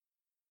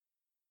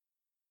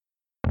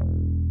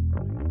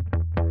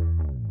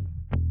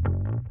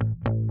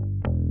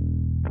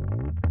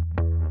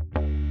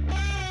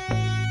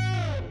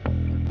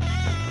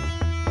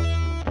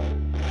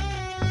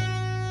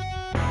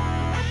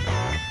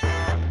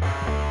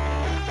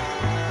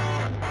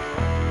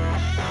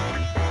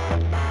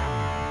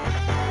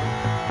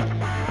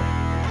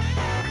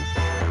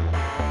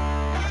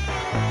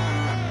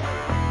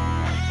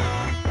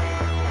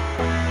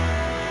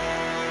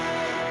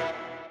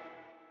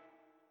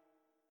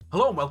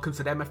Hello and welcome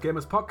to the MF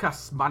Gamers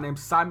Podcast. My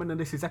name's Simon and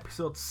this is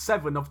episode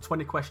 7 of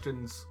 20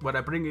 Questions, where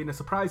I bring in a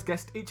surprise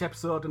guest each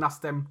episode and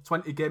ask them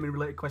 20 gaming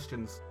related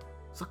questions.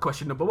 So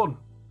question number 1,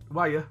 who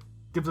are you?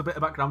 Give us a bit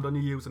of background on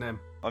your username.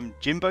 I'm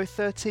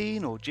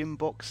Jimbo13 or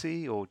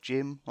Jimboxy or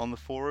Jim on the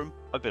forum.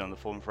 I've been on the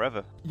forum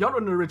forever. You're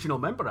an original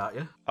member, aren't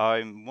you?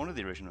 I'm one of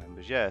the original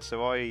members, yeah.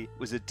 So I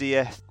was a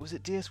DS... Was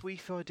it DS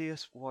Wi-Fi,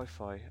 DS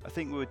Wi-Fi? I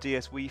think we were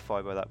DS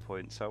Wi-Fi by that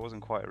point, so I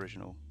wasn't quite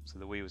original. So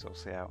the Wii was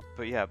obviously out.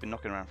 But yeah, I've been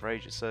knocking around for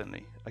ages,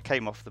 certainly. I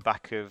came off the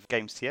back of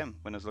Games TM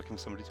when I was looking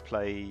for somebody to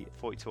play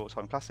 42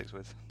 All-Time Classics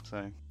with.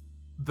 So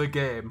The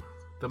game.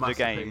 The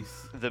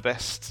masterpiece. The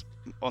best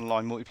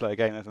online multiplayer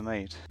game ever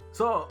made.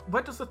 So,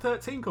 where does the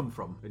 13 come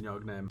from in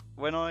your name?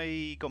 When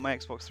I got my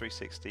Xbox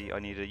 360, I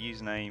needed a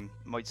username.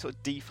 My sort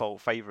of default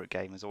favourite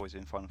game has always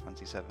been Final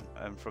Fantasy VII,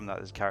 and from that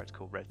there's a character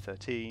called Red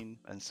 13,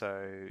 and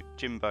so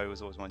Jimbo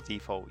was always my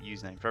default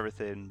username for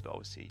everything, but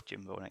obviously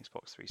Jimbo on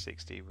Xbox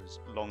 360 was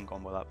long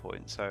gone by that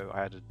point, so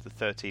I added the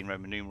 13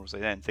 Roman numerals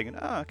then, thinking,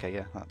 okay,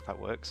 yeah, that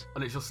works.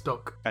 And it's just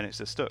stuck. And it's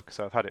just stuck,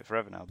 so I've had it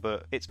forever now,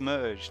 but it's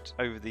merged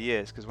over the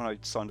years, because when I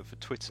signed up for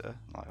Twitter,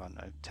 like, I don't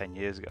know, 10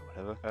 years ago,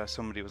 whatever,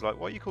 somebody was like,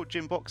 why are you called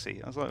Jimboxy?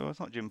 I was like, well, it's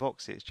not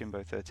Jimboxy, it's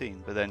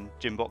Jimbo13. But then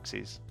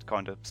Jimboxy's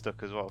kind of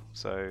stuck as well,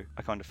 so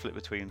I kind of flip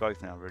between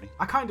both now, really.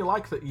 I kind of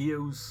like that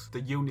you use the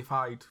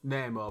unified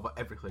name over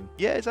everything.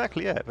 Yeah,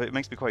 exactly, yeah, but it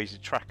makes me quite easy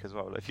to track as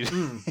well. If you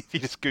if you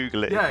just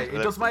Google it. Yeah,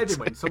 it does my head in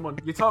when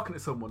you're talking to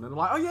someone and they're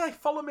like, oh yeah,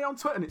 follow me on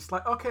Twitter, and it's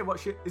like, okay,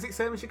 is it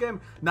same as your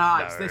game? Nah,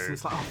 No. It's this, and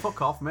it's like, oh,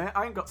 fuck off, mate,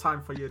 I ain't got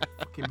time for your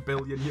fucking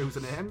billion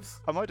usernames.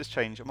 I might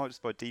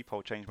just by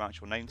default change my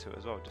actual name to it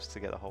as well, just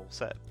to get the whole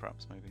set,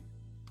 perhaps, maybe.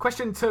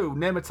 Question 2,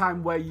 name a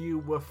time where you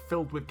were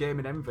filled with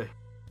gaming envy.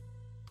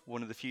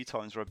 One of the few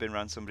times where I've been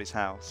around somebody's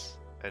house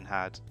and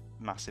had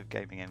massive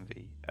gaming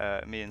envy.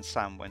 Me and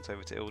Sam went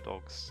over to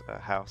Ildog's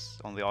house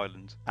on the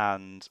island,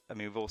 and I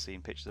mean, we've all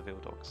seen pictures of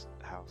Ildog's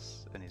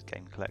house and his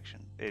game collection.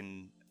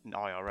 In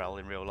IRL,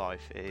 in real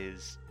life, it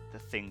is the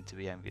thing to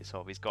be envious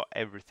of. He's got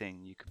everything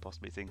you could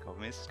possibly think of.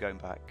 I mean, this is going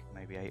back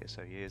maybe 8 or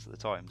so years at the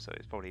time, so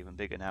it's probably even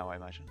bigger now, I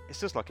imagine.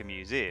 It's just like a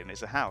museum.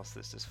 It's a house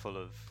that's just full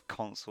of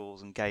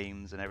consoles and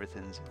games, and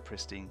everything's in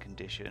pristine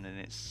condition, and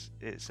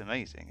it's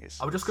amazing.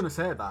 I was just going to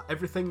say that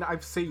everything that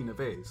I've seen of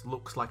his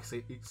looks like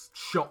it's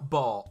shot,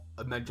 bought,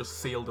 and then just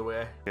sealed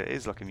away. It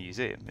is like a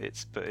museum.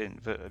 But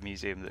a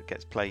museum that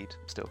gets played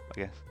still, I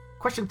guess.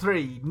 Question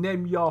 3,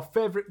 name your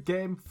favourite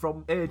game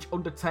from age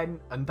under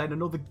 10 and then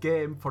another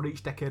game for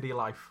each decade of your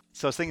life.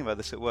 So I was thinking about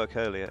this at work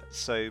earlier.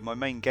 So my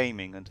main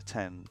gaming under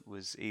 10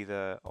 was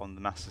either on the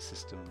Master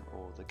System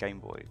or the Game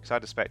Boy. Because I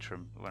had a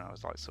Spectrum when I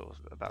was like sort of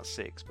about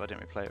 6, but I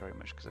didn't really play it very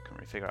much because I couldn't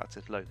really figure out how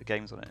to load the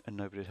games on it, and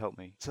nobody would help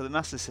me. So the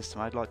Master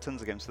System, I had like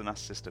tons of games for the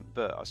Master System,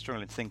 but I was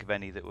struggling to think of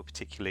any that were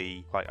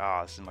particularly like,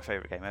 this is my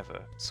favourite game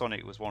ever.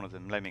 Sonic was one of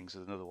them, Lemmings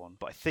was another one.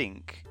 But I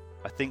think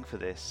for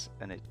this,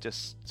 and it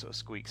just sort of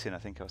squeaks in, I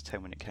think I was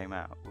 10 when it came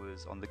out,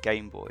 was on the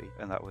Game Boy,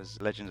 and that was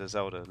Legend of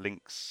Zelda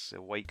Link's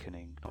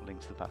Awakening, not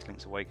Link to the Past,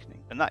 Link's Awakening.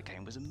 And that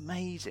game was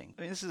amazing.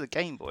 I mean, this is a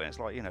Game Boy, and it's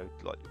like,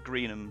 like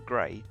green and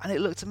grey, and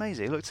it looked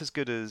amazing. It looked as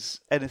good as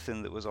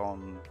anything that was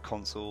on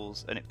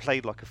consoles, and it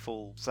played like a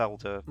full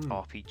Zelda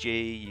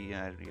RPG.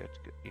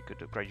 You could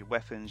upgrade your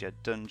weapons, you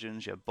had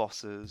dungeons, you had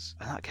bosses,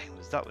 and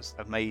that was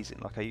amazing.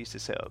 Like, I used to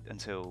sit up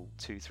until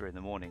 2-3 in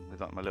the morning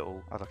with like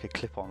I had like a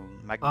clip-on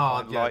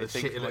magnifying light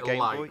thing for my Game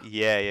Boy.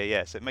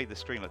 Yeah. So it made the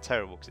screen look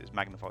terrible because it was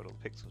magnified all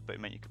the pixels, but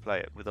it meant you could play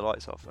it with the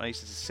lights off. And I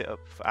used to just sit up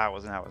for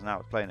hours and hours and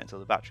hours playing it until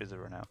the batteries had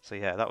run out. So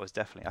yeah, I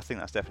think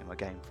that's definitely my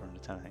game for under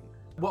 10, I think.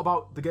 What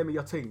about the game of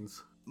your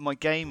teens? My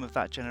game of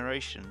that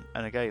generation,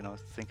 and again, I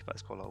was thinking about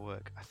this quite a lot of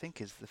work, I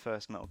think is the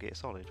first Metal Gear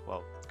Solid.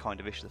 Well, kind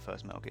of the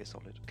first Metal Gear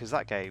Solid. Because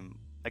that game,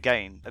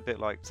 again, a bit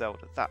like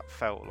Zelda, that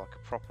felt like a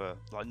proper,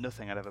 like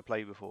nothing I'd ever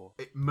played before.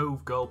 It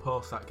moved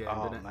goalposts, that game,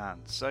 didn't it? Oh man,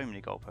 so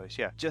many goalposts,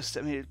 yeah. Just,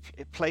 I mean,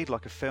 it played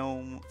like a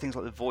film, things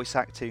like the voice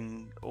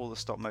acting, all the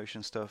stop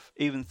motion stuff,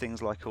 even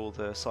things like all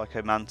the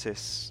Psycho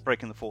Mantis,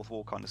 breaking the fourth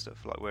wall kind of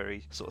stuff, like where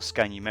he sort of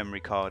scan your memory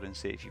card and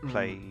see if you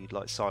played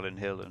like Silent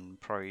Hill and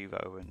Pro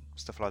Evo and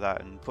stuff like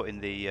that, and putting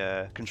the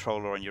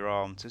controller on your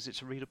arm, is it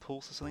to read a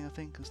pulse or something, I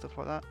think, and stuff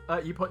like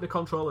that? You put the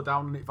controller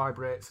down and it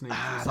vibrates and it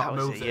sort of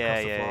moves it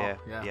across the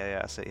floor. Yeah,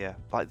 that's it, yeah.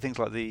 Like things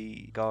like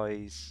the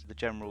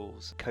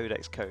general's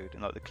codex code,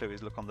 and like the clue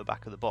is look on the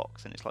back of the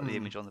box, and it's like the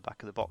image on the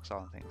back of the box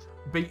are things.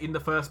 Beating the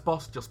first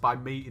boss just by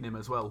meeting him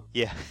as well.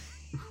 Yeah.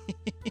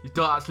 You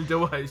don't actually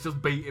do it, it's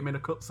just beat him in a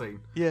cutscene.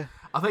 Yeah.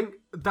 I think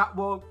that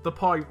was the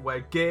point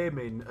where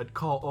gaming had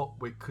caught up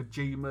with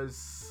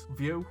Kojima's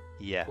view.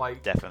 Yeah,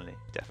 like, definitely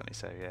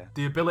so, yeah.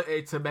 The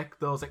ability to make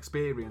those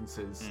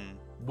experiences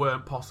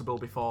weren't possible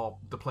before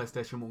the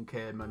PlayStation 1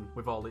 came and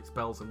with all its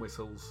bells and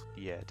whistles.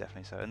 Yeah,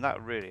 definitely so. And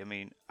that really, I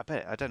mean,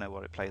 I don't know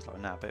what it plays like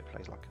now, I bet it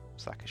plays like a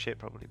sack of shit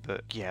probably.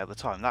 But yeah, at the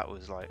time, that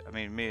was like, I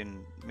mean, me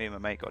and my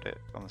mate got it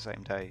on the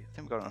same day. I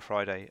think we got it on a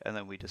Friday, and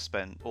then we just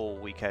spent all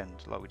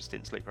weekend, like we just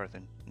didn't sleep or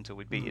anything until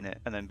we'd beaten it,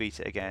 and then beat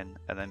it again,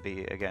 and then beat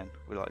it again.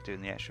 We like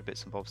doing the extra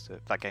bits and bobs to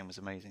it. That game was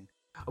amazing.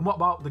 And what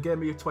about the game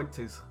of your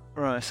 20s?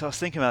 Right, so I was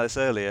thinking about this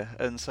earlier,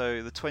 and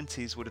so the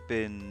 20s would have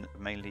been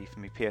mainly for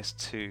me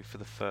PS2 for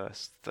the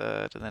first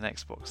third, and then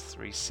Xbox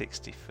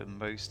 360 for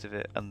most of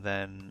it, and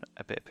then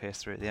a bit of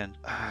PS3 at the end.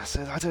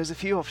 So there's a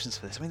few options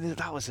for this. I mean,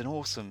 that was an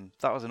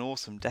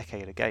awesome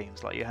decade of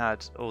games. Like, you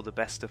had all the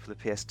best stuff for the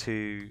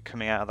PS2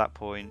 coming out at that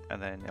point, and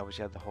then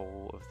obviously you had the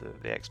whole of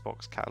the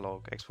Xbox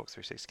catalogue, Xbox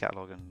 360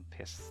 catalogue, and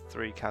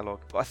PS3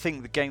 catalogue. But I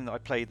think the game that I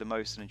played the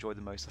most and enjoyed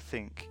the most, I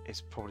think, is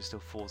probably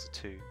still Forza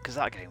 2, because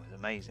that game was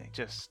amazing.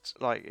 Just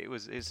like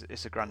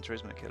it's a Gran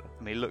Turismo killer.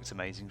 I mean, it looked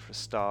amazing for a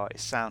start. It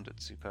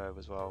sounded superb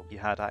as well. You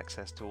had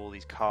access to all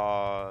these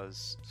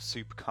cars,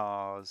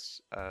 supercars,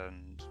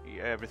 and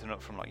everything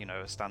up from, like,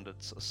 a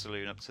standard sort of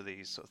saloon up to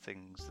these sort of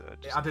things that are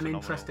just It had an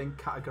phenomenal. interesting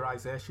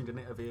categorisation, didn't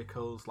it, of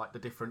vehicles, like the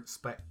different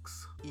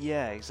specs.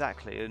 Yeah,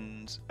 exactly.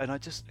 And I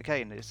just,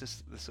 again, it's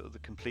just the sort of the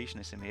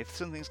completionist in me. If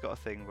something's got a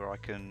thing where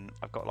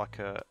I've got like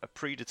a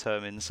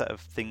predetermined set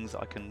of things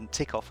that I can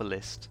tick off a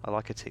list. I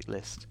like a tick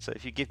list. So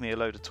if you give me a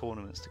load of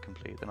tournaments to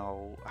complete, then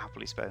I'll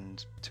happily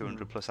spend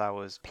 200 plus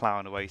hours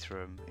plowing away through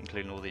them,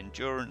 including all the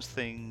endurance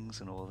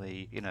things and all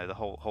the, the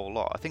whole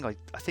lot. I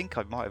think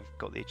I might have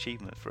got the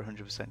achievement for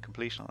 100%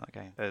 completion on that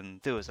game,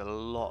 and there was a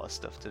lot of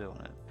stuff to do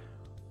on it.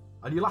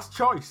 And your last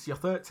choice, your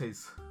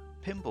 30s.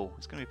 Pinball.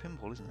 It's going to be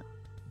pinball, isn't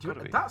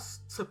it? That's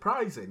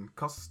surprising,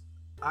 because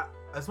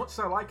as much as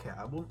I like it,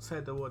 I wouldn't say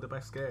they were the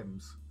best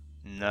games.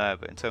 No,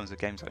 but in terms of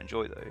games I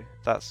enjoy, though,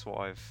 that's what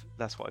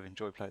I've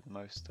enjoyed playing the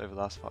most over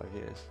the last 5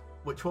 years.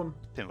 Which one?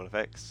 Pinball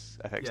FX,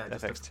 FX2.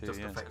 Just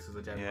FX as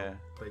a general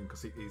thing,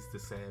 because it is the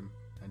same,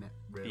 isn't it?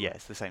 Really? Yeah,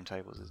 it's the same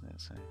tables, isn't it?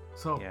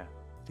 So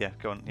yeah,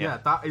 go on. Yeah,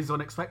 that is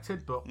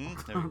unexpected, but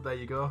there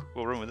you go.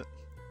 We'll run with it.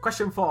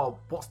 Question 4: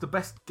 what's the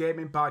best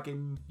gaming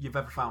bargain you've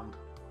ever found?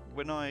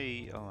 When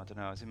I don't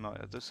know,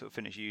 I just sort of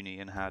finished uni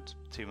and had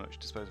too much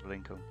disposable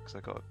income because I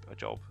got a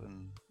job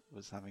and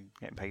was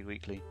getting paid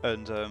weekly,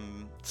 and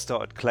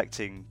started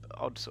collecting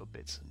odd sort of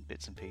bits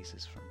and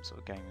pieces from sort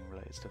of gaming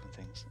related stuff and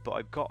things. But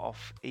I got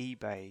off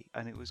eBay,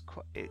 and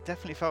it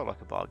definitely felt like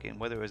a bargain.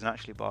 Whether it was an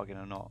actually bargain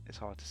or not, it's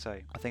hard to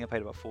say. I think I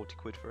paid about 40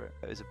 quid for it.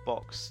 It was a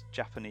box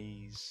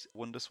Japanese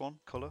WonderSwan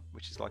colour,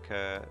 which is like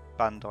a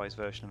Bandai's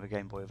version of a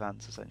Game Boy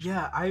Advance, essentially.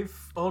 Yeah,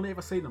 I've only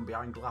ever seen them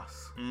behind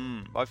glass.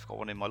 I've got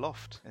one in my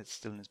loft. It's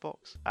still in its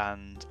box,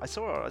 and I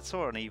saw it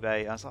on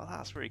eBay, and I was like,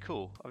 that's really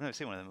cool. I've never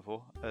seen one of them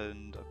before,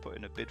 and I put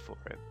in a bid for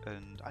it,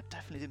 and I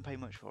definitely didn't pay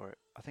much for it.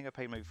 I think I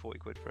paid maybe 40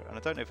 quid for it, and I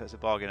don't know if it's a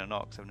bargain or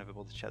not because I've never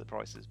bothered to check the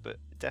prices, but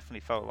it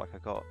definitely felt like I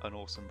got an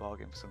awesome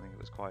bargain for something that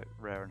was quite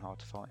rare and hard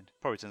to find.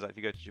 Probably turns out if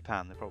you go to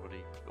Japan, they're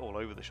probably all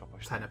over the shop,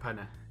 I should say.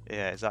 Penny.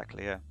 Yeah,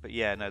 exactly, yeah. But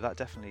yeah, no, that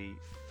definitely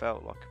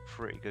felt like a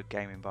pretty good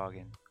gaming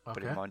bargain. Okay.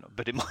 But it might not.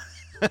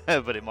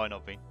 But it might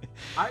not be.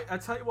 I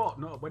tell you what.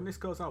 No, when this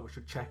goes out, we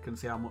should check and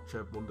see how much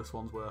a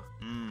WonderSwan's worth,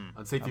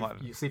 and see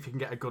if you can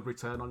get a good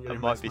return on your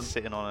investment. Might be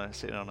sitting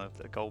on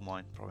a gold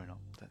mine. Probably not.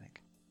 I don't think.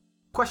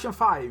 Question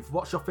 5: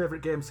 what's your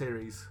favourite game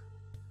series?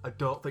 I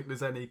don't think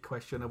there's any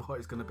question of what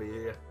it's going to be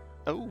here.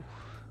 Oh,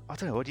 I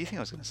don't know. What do you think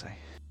I was going to say?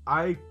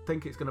 I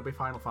think it's going to be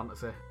Final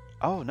Fantasy.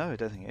 Oh, no, I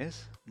don't think it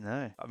is.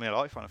 No. I mean, I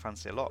like Final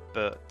Fantasy a lot,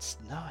 but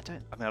no, I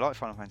don't. I mean, I like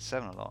Final Fantasy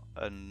 7 a lot,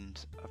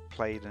 and I've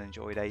played and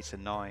enjoyed 8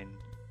 and 9,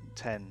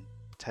 10.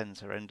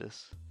 10's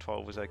horrendous,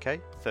 12 was okay,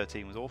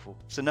 13 was awful.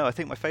 So no, I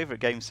think my favourite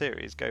game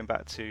series, going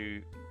back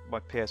to my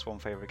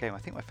PS1 favourite game, I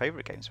think my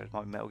favourite game series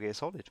might be Metal Gear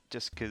Solid,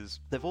 just because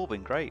they've all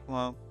been great.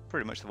 Well,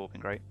 pretty much they've all been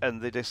great, and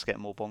they just get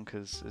more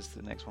bonkers as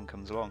the next one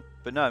comes along.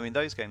 But no, I mean,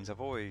 those games I've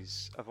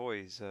always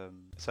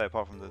so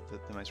apart from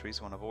the most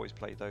recent one, I've always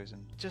played those,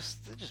 and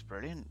they're just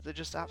brilliant. They're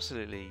just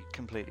absolutely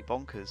completely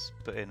bonkers,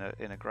 but in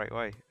a great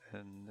way.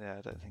 And yeah,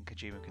 I don't think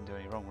Kojima can do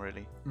any wrong,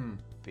 really.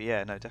 But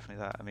yeah, no,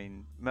 definitely that. I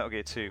mean, Metal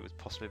Gear 2 was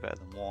possibly better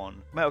than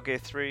 1. Metal Gear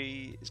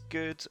 3 is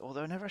good,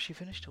 although I never actually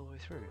finished all the way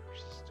through,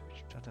 which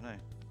I don't know.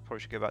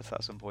 Probably should go back to that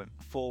at some point.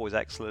 4 was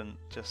excellent,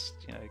 just,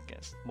 it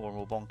gets more and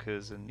more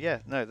bonkers. And yeah,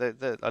 no,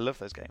 I love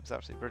those games. They're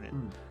absolutely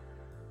brilliant.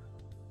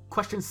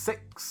 Question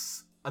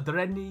 6. Are there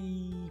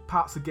any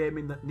parts of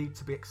gaming that need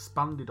to be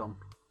expanded on?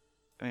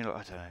 I mean, look,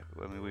 I don't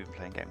know. I mean, we've been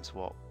playing games,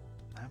 what?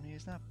 How many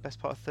years now? Best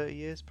part of 30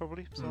 years,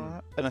 probably, something like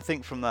that. And I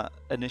think from that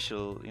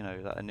initial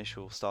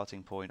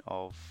starting point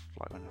of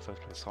like when I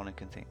first played Sonic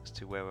and things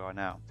to where we are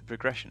now, the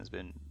progression has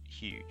been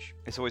huge.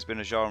 It's always been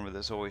a genre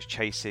that's always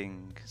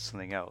chasing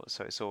something else.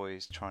 So it's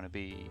always trying to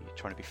be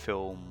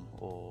film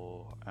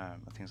or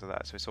things like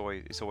that. So it's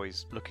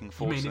always looking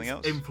for something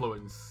else.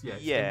 Influence,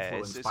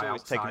 it's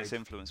always taking its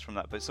influence from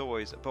that. But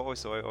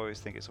also I always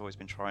think it's always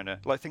been trying to,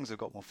 like, things have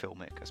got more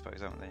filmic, I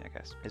suppose, haven't they? I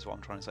guess is what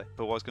I'm trying to say.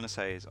 But what I was going to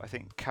say is I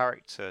think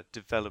character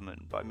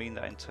development, but I mean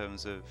that in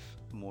terms of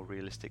more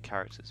realistic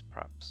characters,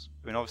 perhaps.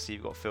 I mean, obviously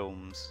you've got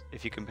films.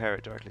 If you compare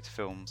it directly to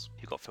films,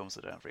 you've got films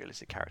that don't have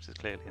realistic characters,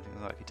 clearly, and things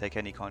like that. If you take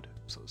any kind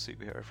of sort of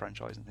superhero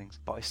franchise and things,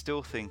 but I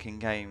still think in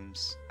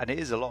games, and it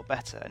is a lot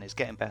better, and it's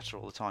getting better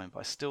all the time.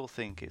 But I still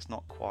think it's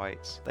not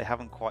quite. They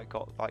haven't quite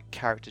got like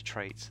character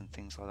traits and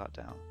things like that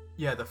down.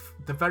 Yeah,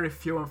 the very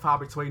few and far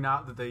between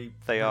are the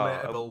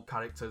relatable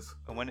characters.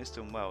 And when it's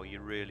done well, you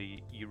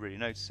really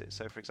notice it.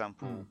 So, for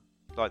example.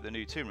 like the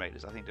new Tomb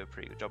Raiders, I think do a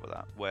pretty good job of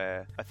that,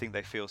 where I think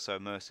they feel so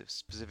immersive.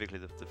 Specifically,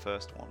 the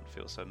first one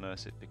feels so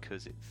immersive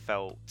because it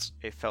felt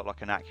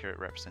like an accurate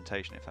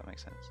representation, if that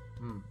makes sense.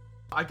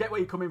 I get where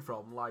you're coming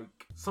from.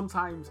 Like,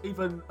 sometimes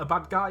even a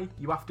bad guy,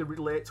 you have to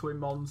relate to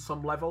him on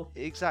some level.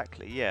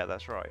 Exactly, yeah,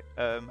 that's right.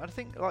 And I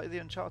think like the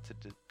Uncharted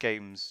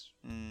games,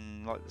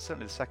 like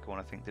certainly the second one,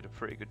 I think did a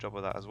pretty good job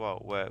of that as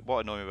well. Where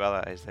what annoys me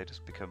about that is they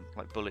just become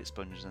like bullet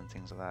sponges and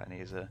things like that,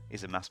 and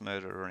he's a mass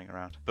murderer running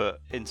around.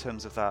 But in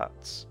terms of that,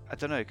 I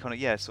don't know, kind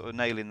of sort of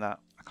nailing that.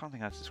 I can't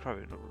think how to describe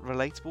it.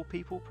 Relatable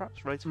people,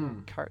 perhaps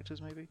relatable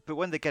characters, maybe. But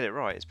when they get it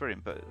right, it's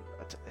brilliant. But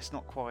it's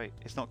not quite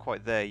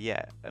there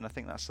yet. And I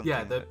think that's something.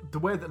 Yeah, the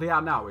way that they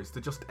are now is they're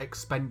just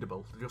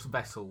expendable. They're just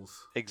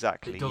vessels.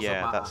 Exactly.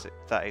 Yeah, matter. that's it.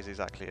 That is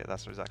exactly it.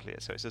 That's exactly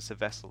it. So it's just a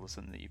vessel or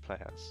something that you play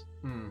as.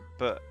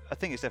 But I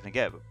think it's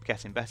definitely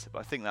getting better. But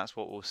I think that's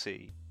what we'll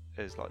see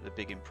as like the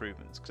big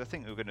improvements, because I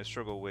think we're going to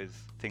struggle with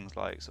things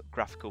like sort of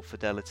graphical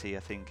fidelity. I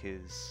think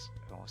is.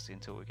 Obviously,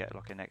 until we get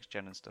like a next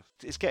gen and stuff,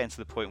 it's getting to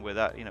the point where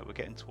that we're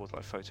getting towards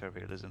like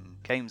photorealism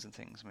games and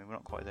things. I mean, we're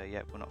not quite there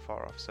yet. We're not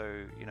far off.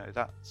 So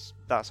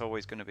that's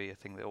always going to be a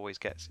thing that always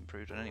gets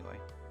improved on anyway.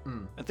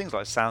 And things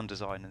like sound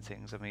design and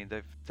things. I mean,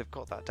 they've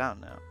got that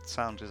down now.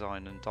 Sound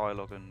design and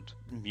dialogue and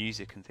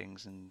music and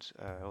things and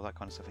all that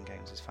kind of stuff in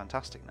games is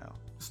fantastic now.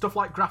 Stuff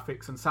like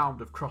graphics and sound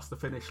have crossed the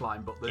finish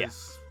line, but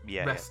there's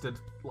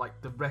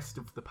like the rest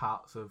of the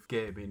parts of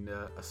gaming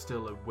are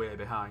still a way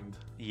behind.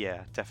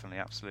 Yeah, definitely,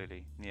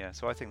 absolutely. Yeah,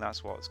 so I think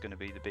that's what's going to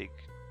be the big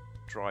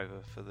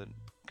driver for the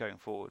going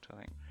forward. I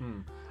think.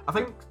 I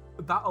think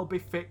that'll be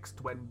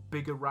fixed when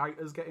bigger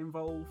writers get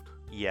involved.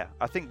 Yeah,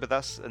 I think, but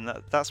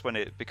that's when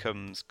it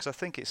becomes, because I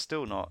think it's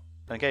still not.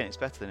 And again, it's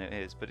better than it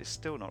is, but it's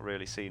still not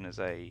really seen as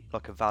a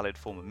valid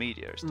form of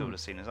media. It's still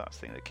just seen as that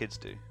thing that kids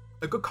do.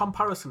 A good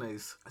comparison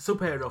is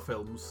superhero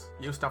films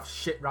used to have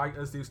shit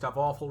writers, they used to have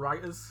awful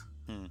writers.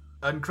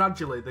 And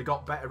gradually they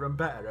got better and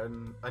better,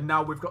 and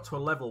now we've got to a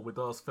level with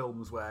those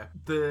films where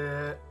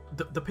the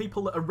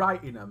people that are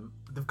writing them,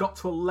 they've got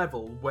to a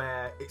level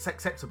where it's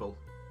acceptable.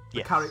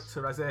 The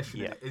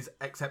characterization is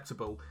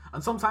acceptable,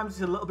 and sometimes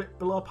it's a little bit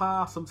below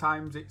par.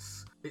 Sometimes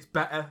it's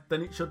better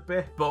than it should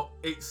be, but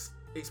it's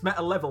met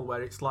a level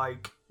where it's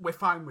like we're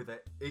fine with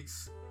it.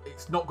 It's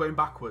not going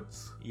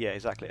backwards. Yeah,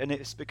 exactly, and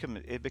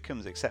it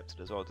becomes accepted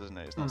as well, doesn't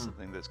it? It's not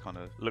something that's kind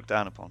of looked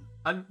down upon.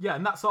 And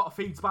that sort of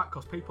feeds back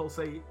because people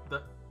say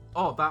that,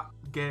 oh, that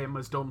game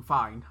has done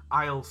fine,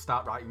 I'll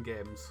start writing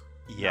games.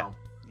 Yeah.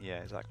 Yeah,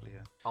 exactly.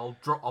 Yeah. I'll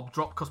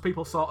drop because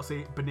people sort of see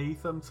it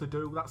beneath them to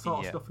do that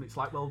sort of stuff, and it's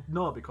like, well,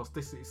 no, because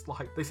this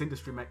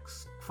industry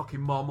makes fucking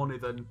more money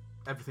than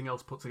everything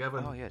else put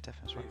together. Oh yeah,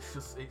 definitely.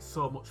 Right. It's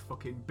so much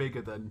fucking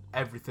bigger than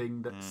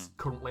everything that's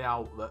currently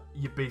out that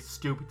you'd be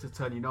stupid to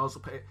turn your nose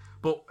up at it.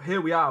 But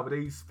here we are with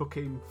these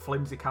fucking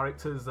flimsy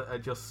characters that are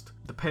just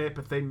the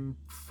paper thin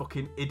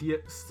fucking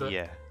idiots.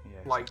 That,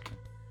 like,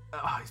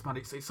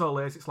 it's so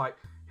lazy. It's like,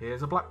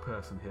 here's a black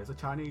person, here's a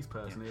Chinese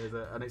person,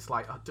 and it's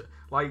like,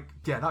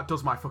 that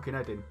does my fucking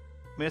head in.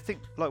 I mean, I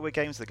think like with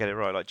games that get it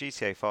right, like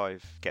GTA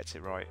 5 gets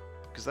it right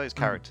because those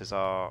characters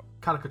are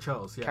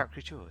caricatures,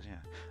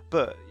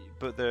 but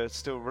they're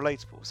still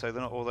relatable. So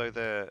they're not, although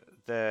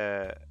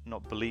they're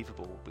not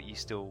believable, but you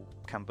still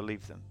can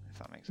believe them, if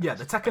that makes sense. Yeah,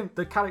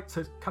 the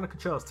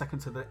caricatures taken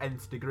to the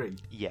nth degree.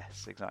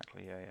 Yes,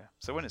 exactly. Yeah.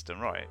 So when it's done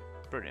right,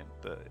 brilliant,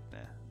 but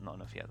not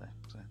enough yet though.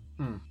 So.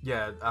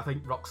 Yeah, I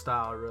think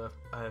Rockstar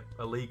are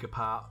a league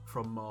apart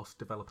from most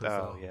developers.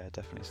 Oh, yeah,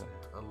 definitely so.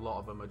 A lot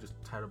of them are just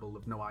terrible,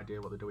 have no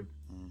idea what they're doing.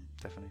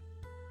 Definitely.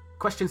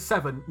 Question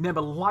 7. Name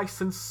a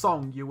licensed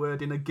song you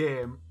heard in a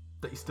game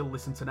that you still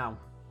listen to now.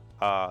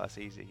 That's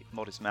easy.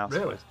 Modest Mouse.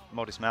 Really?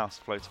 Modest Mouse,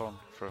 Float On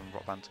from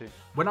Rock Band 2.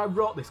 When I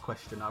wrote this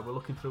question, I was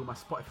looking through my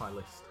Spotify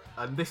list,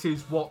 and this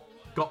is what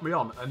got me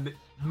on. And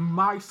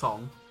my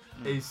song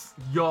is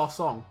your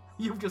song.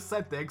 You've just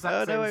said the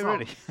exact same no way, song.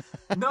 Really?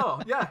 No,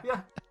 yeah.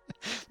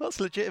 That's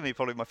legitimately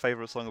probably my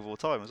favourite song of all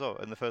time as well.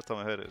 And the first time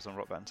I heard it was on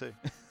Rock Band 2.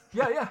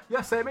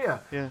 Yeah, same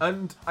here. Yeah.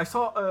 And I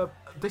saw,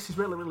 this is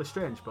really, really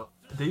strange, but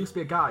there used to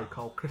be a guy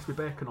called Crispy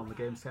Bacon on the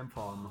Games 10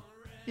 forum.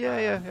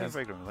 Yeah,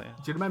 very good with that, yeah.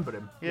 Do you remember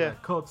him? Yeah.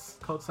 Code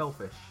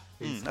Selfish.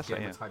 That's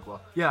gamer right, tag was.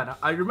 Yeah, and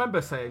I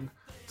remember saying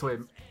to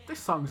him, this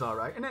song's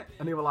alright, innit?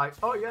 And he was like,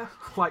 oh yeah,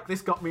 like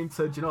this got me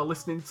into,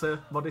 listening to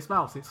Modest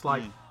Mouse. It's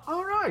like,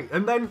 alright.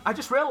 And then I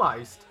just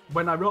realised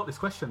when I wrote this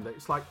question that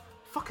it's like,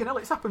 fucking hell,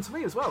 it's happened to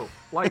me as well.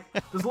 Like,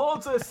 there's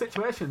loads of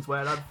situations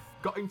where I've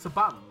got into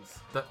bands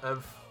that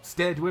have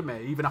stayed with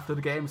me even after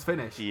the game's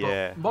finished.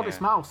 Yeah, but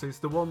Modest Mouse is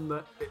the one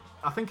that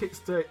I think it's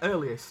the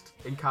earliest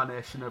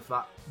incarnation of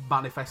that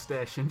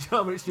manifestation.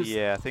 Where it's just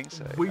I think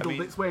so. wheedled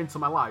its way into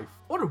my life.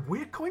 What a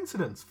weird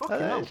coincidence. Fucking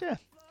hell. Yeah.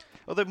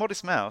 Although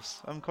Modest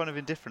Mouse, I'm kind of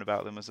indifferent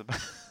about them as a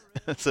band.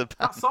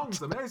 That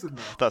song's amazing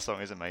though. That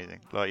song is amazing.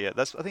 Like, yeah,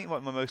 that's I think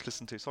like my most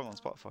listened to song on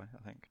Spotify.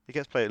 I think it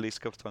gets played at least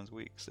a couple of times a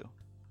week still.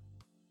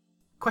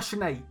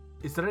 Question 8.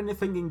 Is there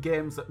anything in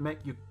games that make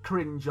you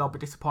cringe or be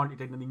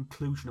disappointed in an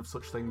inclusion of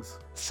such things?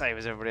 Same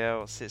as everybody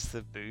else, it's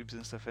the boobs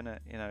and stuff in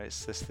it. You know,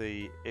 it's just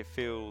it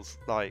feels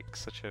like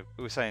such a.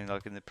 We were saying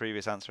like in the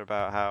previous answer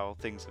about how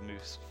things have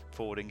moved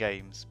forward in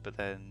games, but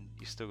then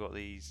you still got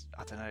these,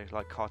 I don't know,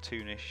 like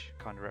cartoonish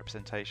kind of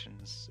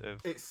representations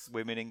of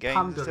women in games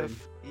pandering. and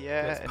stuff.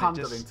 Yeah, it's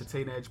pandering to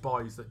teenage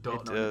boys that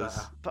don't know any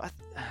better. But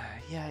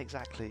yeah,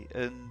 exactly.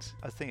 And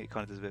I think it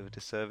kind of does a bit of a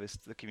disservice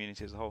to the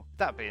community as a whole.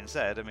 That being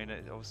said, I mean,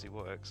 it obviously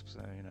works,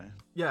 so you know.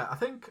 Yeah, I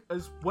think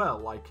as well,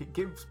 like it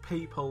gives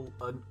people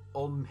an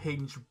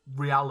unhinged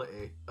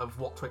reality of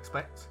what to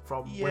expect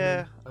from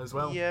women as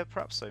well. Yeah,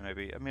 perhaps so.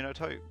 Maybe. I mean, I'd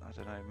hope. I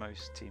don't know.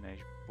 Most teenage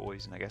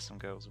boys and I guess some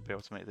girls will be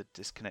able to make the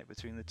disconnect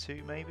between the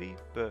two, maybe,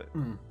 but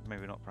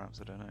maybe not.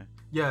 Perhaps, I don't know.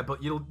 Yeah,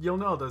 but you'll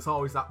know there's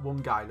always that one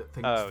guy that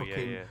thinks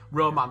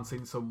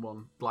romancing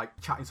someone, like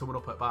chatting someone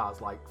up at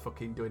bars, like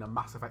fucking doing a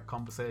Mass Effect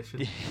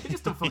conversation. It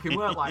just doesn't fucking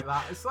work like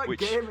that. It's like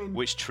gaming.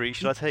 Which tree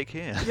should I take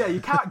here? Yeah,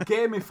 you can't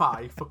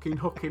gamify fucking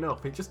hooking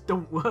up. It just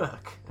don't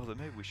work. Well, then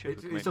maybe we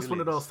should. It's just one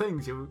of those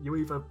things. You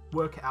either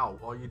work it out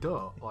or you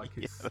don't. Like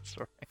it's that's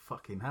right.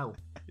 Fucking hell.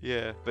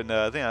 Yeah, but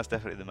no, I think that's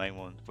definitely the main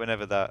one.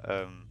 Whenever that,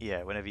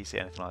 whenever you see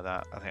anything like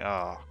that, I think,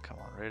 oh, come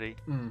on, really?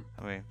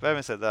 I mean, but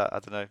having said that, I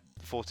don't know,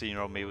 the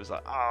 14-year-old me was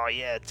like, oh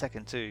yeah,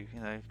 Tekken 2, you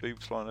know,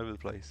 boobs flying over the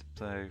place.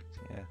 So,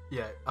 yeah.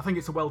 Yeah, I think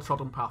it's a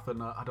well-trodden path,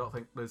 and I don't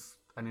think there's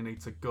any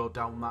need to go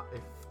down that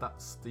if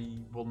that's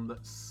the one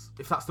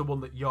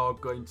that you're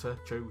going to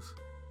choose.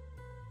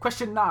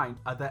 Question 9,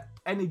 are there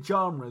any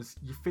genres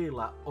you feel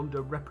are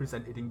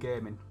underrepresented in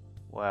gaming?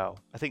 Wow.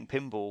 I think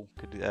pinball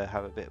could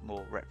have a bit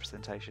more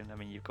representation. I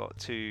mean, you've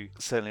got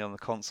certainly on the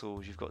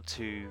consoles, you've got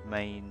two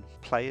main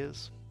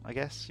players, I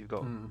guess. You've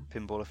got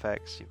Pinball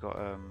Effects, you've got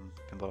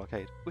Pinball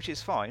Arcade, which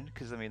is fine,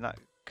 because, I mean, that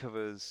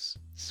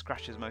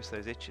scratches most of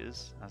those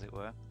itches, as it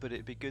were. But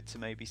it'd be good to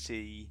maybe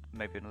see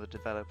another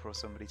developer or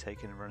somebody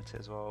take in and run it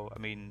as well. I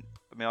mean,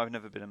 I've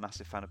never been a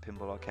massive fan of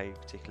Pinball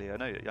Arcade particularly. I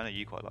know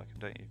you quite like them,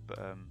 don't you? But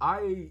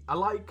I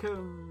like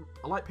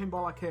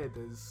Pinball Arcade.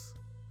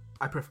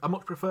 I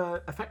much prefer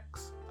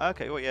FX.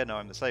 Okay, well, yeah, no,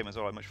 I'm the same as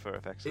well. I much prefer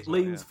FX. It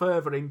leans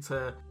further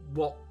into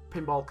what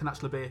pinball can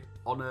actually be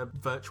on a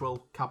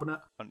virtual cabinet.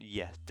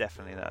 Yeah,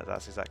 definitely.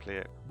 That's exactly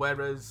it.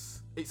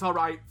 Whereas it's all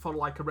right for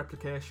like a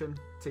replication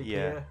TPA.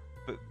 Yeah,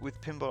 but with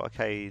Pinball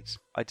Arcades,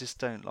 I just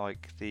don't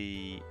like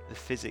the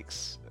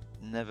physics.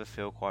 Never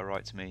feel quite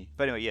right to me.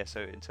 But anyway, yeah,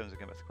 so in terms of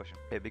going back to the question,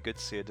 it'd be good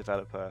to see a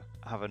developer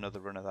have another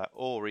run of that,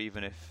 or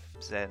even if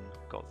Zen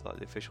got like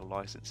the official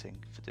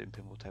licensing for doing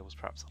pinball tables,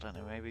 perhaps, I don't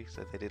know, maybe,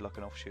 so they did like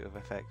an offshoot of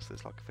FX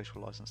that's like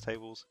official licensed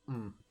tables.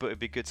 But it'd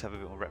be good to have a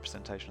bit more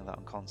representation of that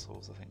on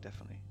consoles, I think,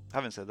 definitely.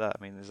 Having said that,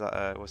 I mean, is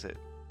that, was it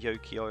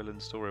Yoki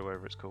Island Story,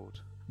 whatever it's called?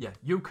 Yeah,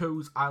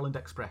 Yuko's Island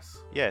Express.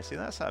 Yeah, see,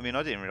 I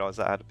didn't realise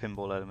that had a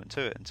pinball element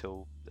to it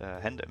until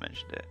Hendo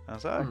mentioned it. And I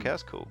was like, okay,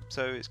 that's cool.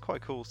 So it's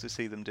quite cool to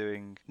see them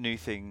doing new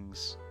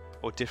things,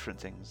 or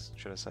different things,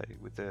 should I say,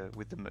 with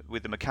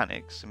the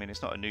mechanics. I mean,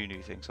 it's not a new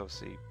thing. So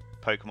obviously,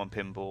 Pokemon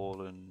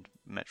Pinball and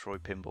Metroid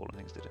Pinball and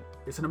things did it.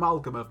 It's an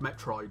amalgam of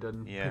Metroid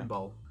and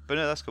pinball. But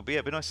no, that's cool. But yeah,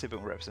 it'd be nice to see a bit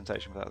more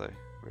representation for that, though.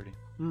 Really.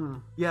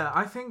 Yeah,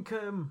 I think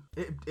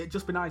it'd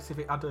just be nice if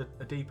it had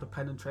a deeper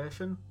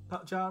penetration,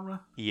 that genre.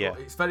 Yeah.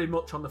 But it's very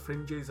much on the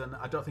fringes, and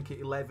I don't think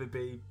it'll ever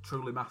be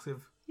truly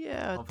massive.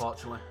 Yeah.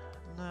 Unfortunately.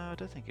 No, I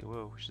don't think it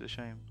will, which is a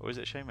shame. Or is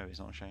it a shame? Maybe it's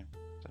not a shame. I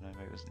don't know.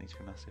 Maybe it doesn't need to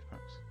be massive,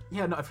 perhaps.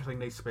 Yeah, not everything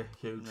needs to be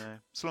huge. No.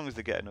 As long as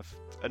they get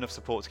enough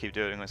support to keep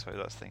doing it, I suppose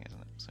that's the thing,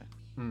 isn't it? So.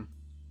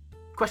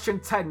 Question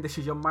 10. This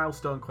is your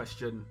milestone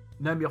question.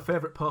 Name your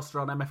favourite poster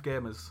on MF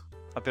Gamers.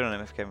 I've been on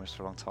MF Gamers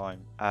for a long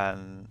time,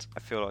 and I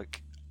feel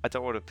like I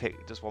don't want to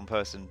pick just one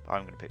person.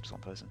 I'm going to pick just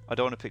one person. I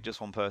don't want to pick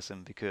just one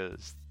person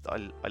because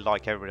I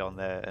like everybody on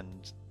there,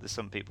 and there's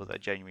some people that are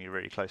genuinely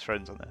really close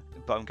friends on there.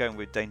 But I'm going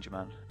with Danger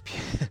Man,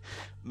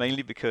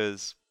 mainly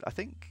because I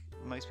think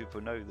most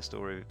people know the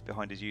story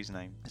behind his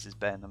username. This is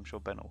Ben. I'm sure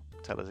Ben will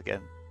tell us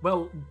again.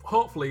 Well,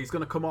 hopefully he's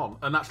going to come on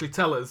and actually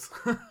tell us,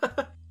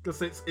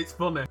 because it's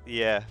funny.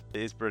 Yeah,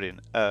 it is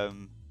brilliant.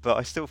 But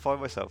I still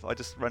find myself, I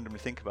just randomly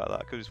think about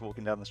that. I could just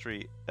walking down the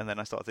street, and then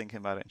I start thinking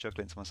about it and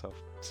chuckling to myself.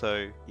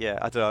 So, yeah,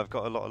 I don't know, I've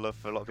got a lot of love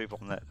for a lot of people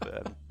on there,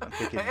 but I'm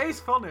thinking... It is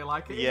funny,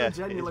 like, it is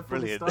a genuinely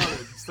funny story,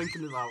 just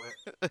thinking about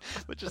it.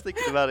 But just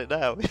thinking about it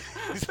now,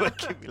 it's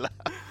making me laugh.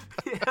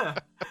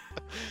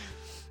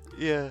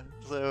 Yeah.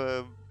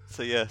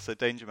 Yeah, so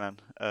Danger Man,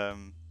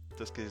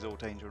 just because he's all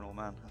danger and all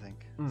man, I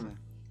think. So.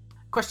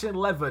 Question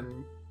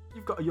 11,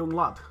 you've got a young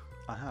lad.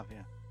 I have,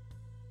 yeah.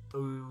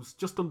 Who's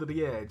just under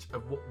the age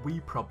of what we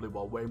probably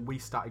were when we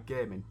started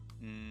gaming.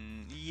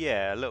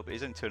 Yeah, a little bit.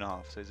 He's only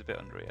 2.5, so he's a bit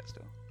under yet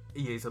still.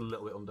 He is a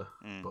little bit under.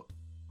 But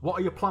what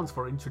are your plans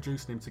for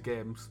introducing him to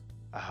games?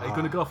 Are you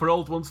going to go for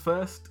old ones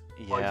first?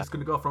 Yeah. Or are you just going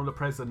to go from the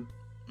present?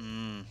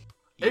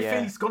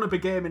 If he's going to be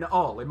gaming at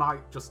all, he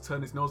might just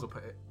turn his nose up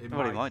at it. He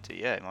might do,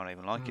 yeah. He might not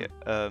even like it.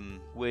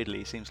 Weirdly,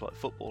 he seems like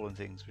football and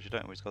things, which I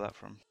don't always got that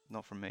from.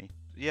 Not from me.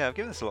 Yeah, I've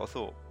given this a lot of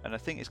thought, and I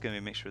think it's going to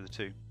be a mixture of the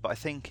two. But I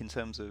think in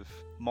terms of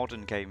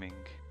modern gaming,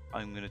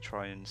 I'm going to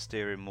try and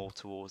steer him more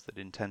towards the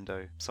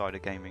Nintendo side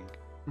of gaming.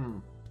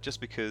 Just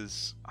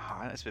because,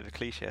 it's a bit of a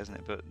cliche, isn't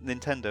it? But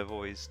Nintendo have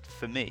always,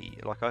 for me,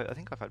 like I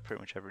think I've had pretty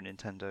much every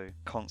Nintendo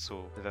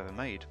console they've ever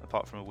made,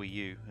 apart from a Wii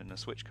U and a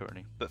Switch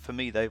currently. But for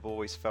me, they've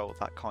always felt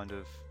that kind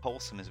of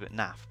wholesome is a bit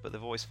naff, but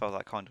they've always felt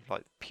that kind of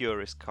like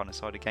purist kind of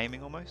side of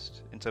gaming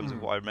almost, in terms of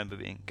what I remember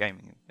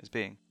gaming as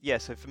being. Yeah,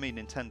 so for me,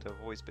 Nintendo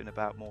have always been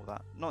about more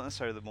that, not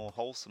necessarily the more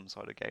wholesome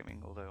side of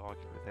gaming, although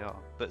arguably they are,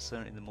 but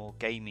certainly the more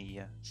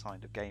gamey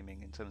side of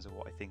gaming in terms of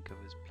what I think of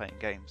as playing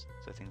games.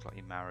 So things like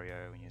your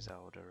Mario and your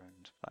Zelda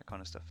and that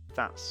kind of stuff.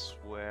 That's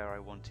where I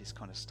want his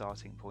kind of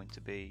starting point to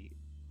be,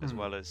 as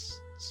well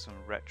as some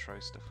retro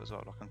stuff as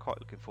well. Like I'm quite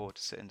looking forward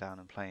to sitting down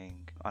and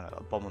playing, I don't know,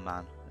 like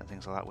Bomberman and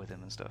things like that with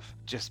him and stuff.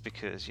 Just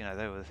because, you know,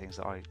 they were the things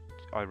that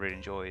I really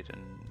enjoyed,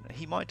 and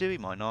he might do, he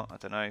might not, I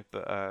don't know,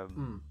 but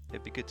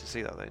it'd be good to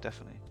see that though,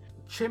 definitely.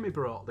 Chimmy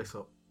brought this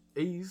up.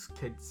 His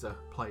kids are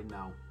playing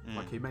now.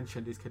 Like he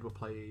mentioned, his kid were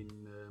playing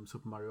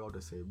Super Mario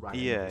Odyssey, right?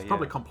 Yeah, it's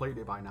probably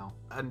completed by now.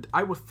 And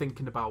I was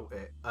thinking about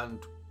it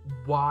and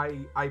why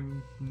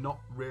I'm not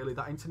really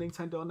that into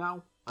Nintendo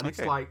now. And it's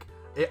like,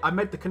 I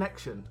made the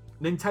connection.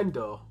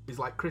 Nintendo is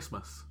like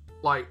Christmas.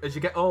 Like, as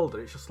you get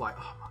older, it's just like,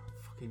 oh man,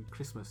 fucking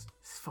Christmas.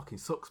 This fucking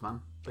sucks, man.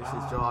 This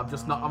is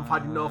just, I'm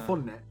finding no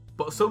fun in it.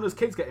 But as soon as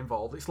kids get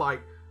involved, it's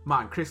like,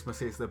 man,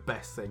 Christmas is the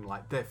best thing.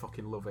 Like, they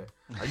fucking love it.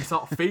 And you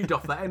sort of feed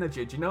off that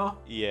energy, do you know?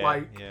 Yeah,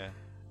 like,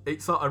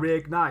 it sort of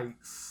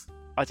reignites.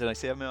 I don't know.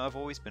 See, I mean, I've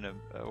always been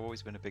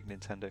a big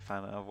Nintendo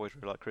fan, and I've always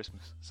really liked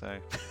Christmas. So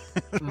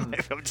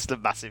maybe I'm just a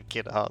massive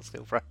kid at heart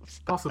still, perhaps.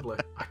 Possibly.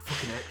 I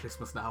fucking hate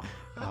Christmas now.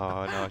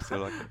 Oh no, I still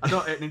like it. I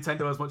don't hate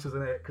Nintendo as much as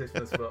I hate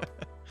Christmas, but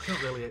I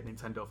don't really hate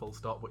Nintendo full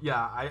stop. But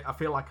yeah, I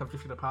feel like I've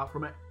drifted apart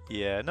from it.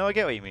 Yeah, no, I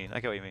get what you mean.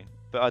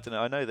 But I don't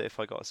know. I know that if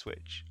I got a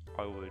Switch,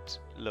 I would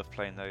love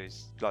playing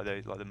those, like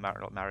the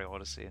Mario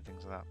Odyssey and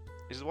things like that.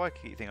 Which is why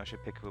I think I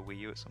should pick up a Wii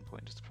U at some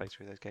point just to play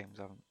through those games.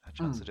 I haven't had a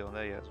chance to do on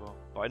there yet as well.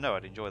 But I know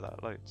I'd enjoy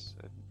that loads.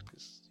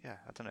 Because,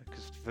 I don't know.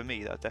 Because for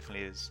me, that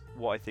definitely is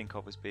what I think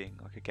of as being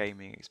like a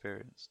gaming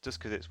experience. Just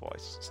because it's what I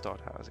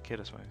started out as a kid,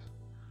 I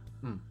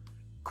suppose.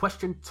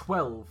 Question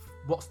 12.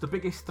 What's the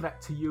biggest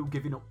threat to you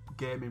giving up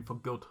gaming for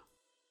good?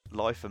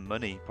 Life and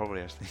money,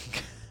 probably, I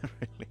think.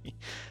 Really.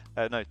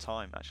 No,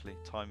 time, actually.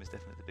 Time is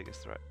definitely the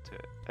biggest threat to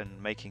it. And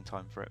making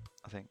time for it,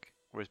 I think.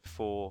 Whereas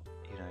before,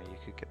 you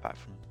could get back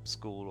from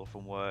school or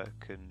from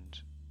work and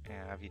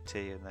have your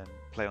tea and then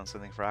play on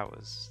something for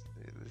hours.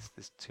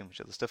 There's too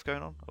much other stuff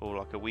going on. Or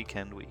like a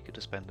weekend where you could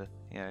just spend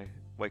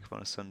wake up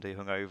on a Sunday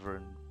hungover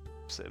and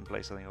sit and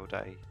play something all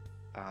day.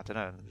 I don't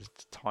know.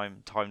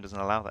 Time doesn't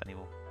allow that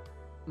anymore.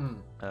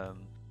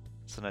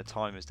 So no,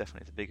 time is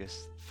definitely the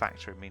biggest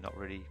factor in me not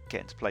really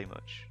getting to play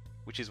much.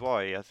 Which is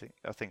why I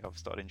think I've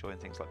started enjoying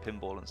things like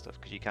pinball and stuff,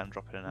 because you can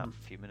drop in and out for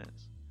a few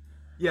minutes.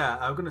 Yeah,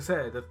 I was going to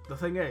say, the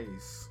thing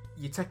is,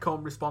 you take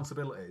on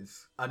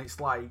responsibilities, and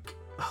it's like,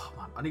 oh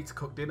man, I need to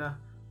cook dinner.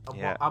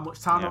 How much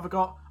time have I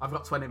got? I've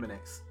got 20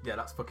 minutes. Yeah,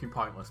 that's fucking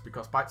pointless,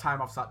 because by the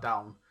time I've sat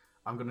down,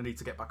 I'm going to need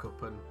to get back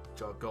up and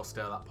go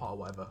stir that pot or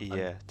whatever.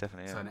 Yeah,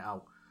 definitely. Turn it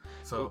out.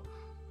 So,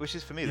 which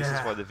is, for me, this is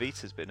why the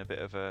Vita's been a bit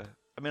of a...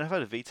 I mean, I've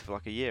had a Vita for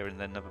like a year and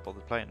then never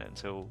bothered playing it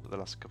until the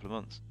last couple of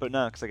months. But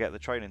now, because I get the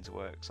training to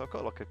work, so I've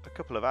got like a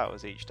couple of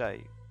hours each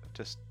day of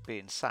just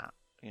being sat,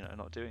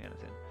 not doing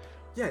anything.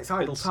 Yeah, it's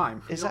idle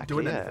time. Exactly,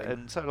 You're not doing anything.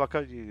 And so, like,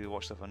 I either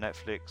watch stuff on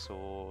Netflix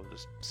or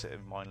just sit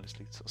and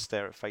mindlessly sort of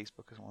stare at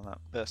Facebook or something like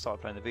that. But I started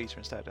playing the Vita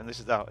instead, and this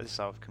is how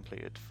I've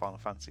completed Final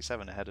Fantasy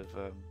VII ahead of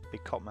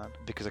Big Cop Man,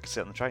 because I could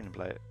sit on the train and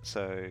play it.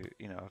 So,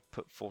 I've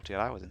put 40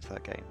 hours into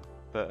that game.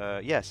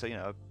 But so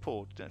I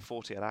poured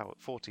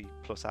 40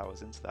 plus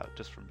hours into that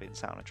just from being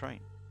sat on a train.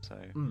 So,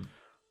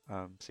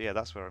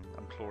 that's where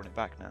I'm clawing it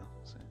back now.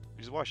 So,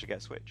 which is why I should get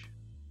a Switch.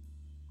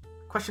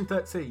 Question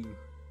 13.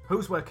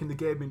 Whose work in the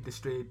game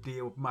industry do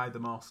you admire the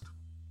most?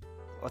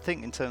 I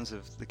think in terms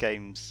of the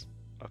games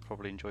I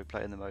probably enjoy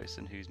playing the most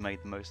and who's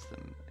made the most of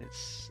them,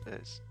 it's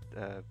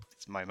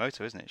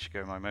Miyamoto, isn't it?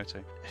 Shigeru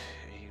Miyamoto.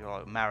 You got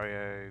like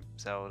Mario,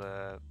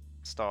 Zelda,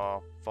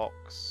 Star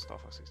Fox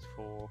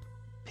 64,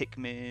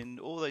 Pikmin,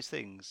 all those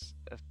things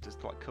have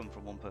just like come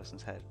from one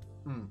person's head.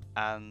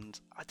 And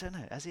I don't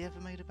know, has he ever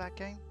made a bad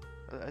game?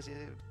 Has he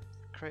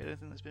created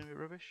anything that's been a bit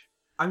rubbish?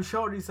 I'm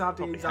sure he's had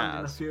in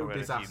a few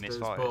disasters,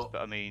 but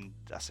I mean,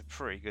 that's a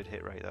pretty good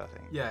hit rate there, I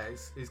think. Yeah,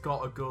 he's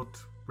got a good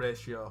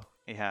ratio.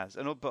 He has,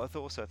 but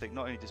I think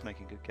not only just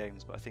making good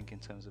games, but I think in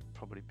terms of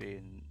probably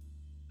being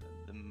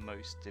the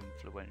most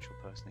influential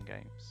person in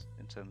games,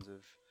 in terms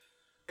of...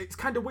 It's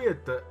kind of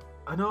weird that,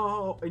 I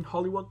know in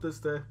Hollywood there's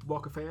the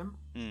Walk of Fame,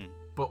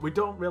 but we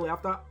don't really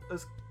have that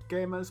as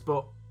gamers,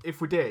 but if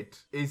we did,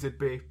 he'd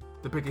be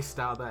the biggest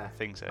star there. I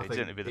think so. He'd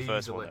certainly be the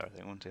first one there, I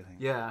think, wouldn't he? I think.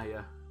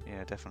 Yeah.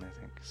 Yeah, definitely, I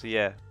think. So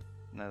yeah,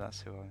 no,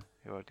 that's who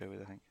I'd go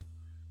with, I think.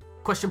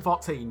 Question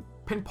 14.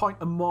 Pinpoint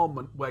a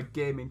moment where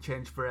gaming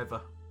changed forever.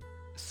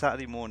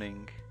 Saturday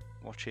morning,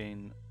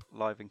 watching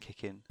Live and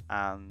Kicking,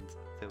 and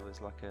they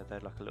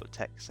had a little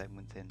tech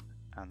segment in,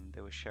 and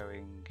they were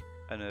showing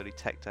an early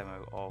tech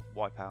demo of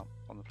Wipeout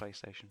on the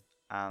PlayStation.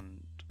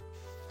 And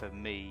for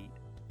me,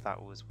 that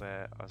was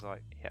where I was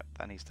like, yep,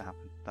 that needs to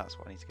happen. That's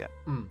what I need to get.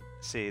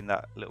 Seeing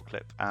that little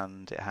clip,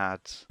 and it had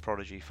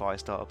Prodigy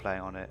Firestarter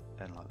playing on it,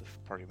 and like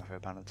probably my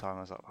favorite band at the time,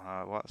 I was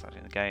like, what's actually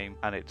in the game?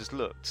 And it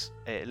looked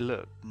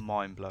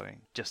mind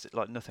blowing, just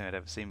like nothing I'd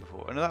ever seen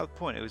before. And at that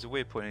point, it was a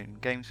weird point in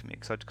games for me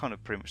because I'd kind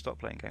of pretty much stopped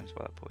playing games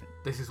by that point.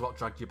 This is what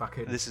dragged you back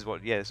in. This is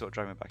what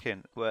dragged me back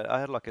in. Where I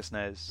had like a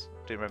SNES,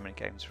 didn't remember any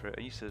games for it.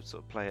 I used to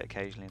sort of play it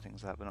occasionally and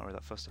things like that, but not really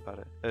that fussed about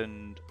it.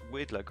 And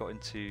weirdly, I got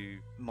into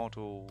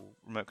model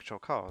remote control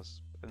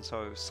cars, and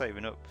so I was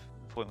saving up.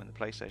 The point when the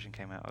PlayStation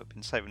came out, I've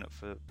been saving up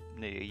for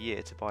nearly a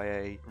year to buy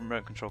a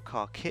remote control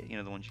car kit. You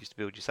know, the ones you used to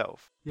build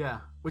yourself. Yeah,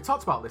 we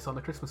talked about this on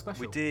the Christmas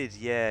special. We did,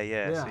 yeah.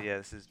 So yeah,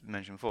 this is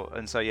mentioned before,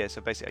 and so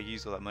basically I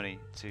used all that money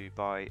to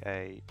buy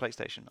a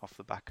PlayStation off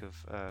the back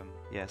of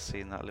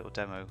seeing that little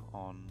demo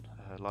on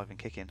Live and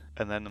Kicking,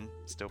 and then I'm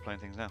still playing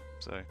things now.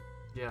 So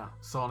yeah,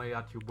 Sony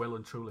had you well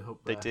and truly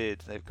hooked there. They did.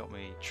 They've got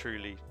me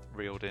truly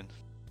reeled in.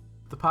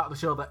 The part of the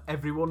show that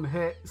everyone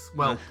hates.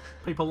 Well,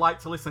 people like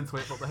to listen to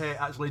it, but they hate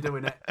actually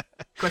doing it.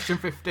 Question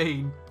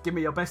 15. Give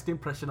me your best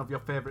impression of your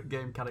favourite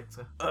game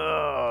character.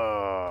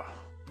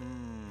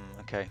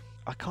 Okay.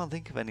 I can't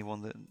think of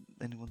anyone that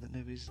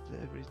everybody's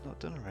not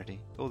done already.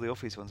 All the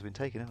obvious ones have been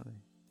taken, haven't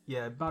they?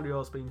 Yeah,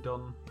 Mario's been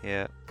done.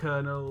 Yeah.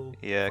 Colonel.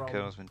 Yeah,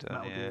 Colonel's been done.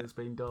 Metal Gear's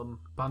been done.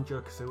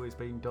 Banjo-Kazooie's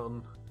been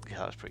done. Yeah,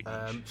 that's pretty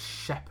niche.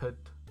 Shepard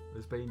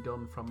has been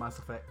done from Mass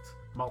Effect.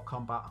 Mortal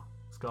Kombat.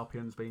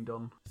 Scorpion's been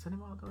done. Is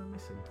anyone that I'm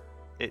missing?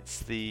 It's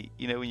the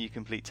when you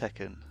complete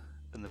Tekken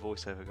and the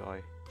voiceover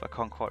guy. I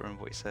can't quite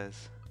remember what he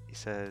says. He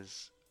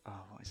says,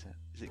 what is it?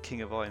 Is it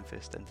King of Iron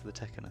Fist Enter the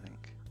Tekken? I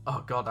think.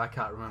 Oh God, I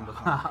can't remember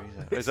that.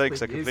 It's only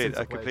because I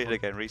completed it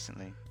again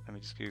recently. Let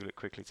me just Google it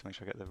quickly to make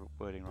sure I get the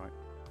wording right.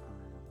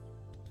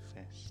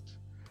 Iron Fist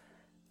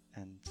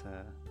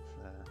Enter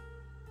the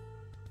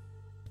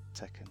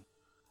Tekken.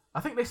 I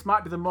think this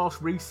might be the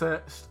most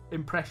researched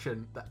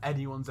impression that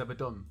anyone's ever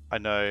done. I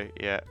know,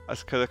 yeah.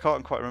 Because I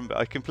can't quite remember.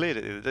 I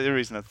completed it. The only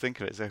reason I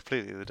think of it is I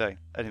completed it the other day.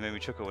 And it made me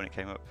chuckle when it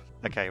came up.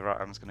 Okay, right,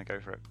 I'm just going to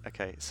go for it.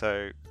 Okay,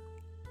 so...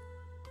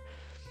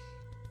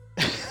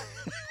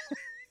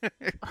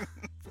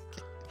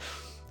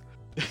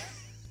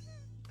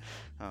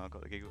 I've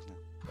got the giggles now.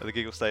 Are the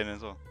giggles staying in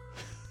as well?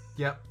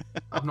 Yep.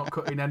 I'm not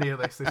cutting any of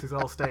this. This is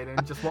all staying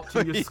in. Just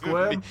watching you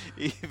squirm,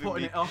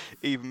 putting it off.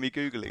 Even me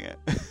Googling it.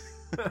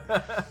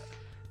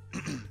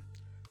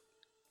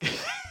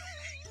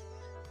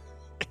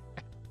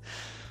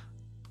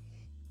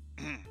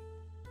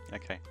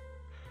 Okay.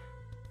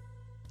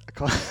 I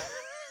can't.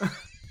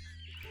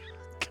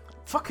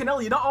 Fucking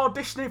hell, you're not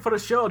auditioning for a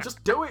show.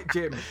 Just do it,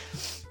 Jim.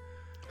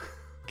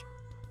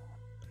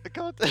 I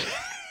can't.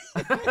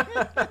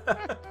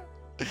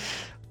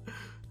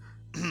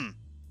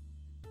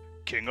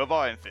 King of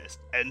Iron Fist,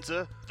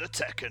 enter the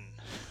Tekken.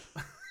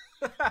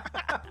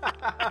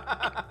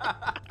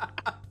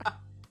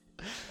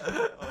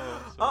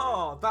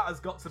 Oh, that has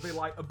got to be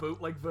like a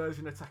bootleg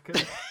version of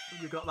Tekken.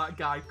 You've got that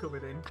guy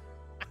coming in.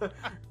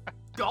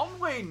 Gon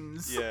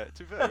wins! Yeah,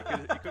 to be fair,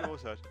 he could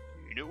also have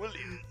Una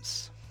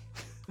Williams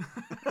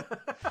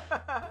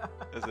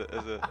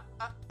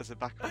as a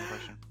backup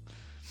impression.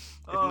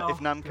 If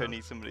Namco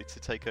needs somebody to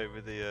take over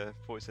the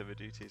voiceover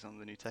duties on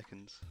the new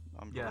Tekkens,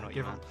 I'm not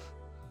your man.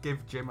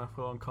 Give Jim a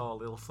phone call,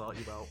 he'll sort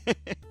you out.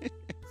 He's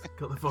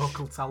got the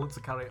vocal talent to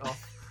carry it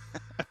off.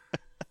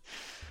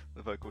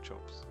 The vocal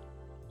chops.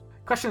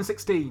 Question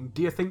 16.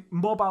 Do you think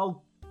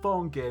mobile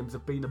phone games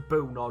have been a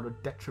boon or a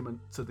detriment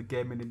to the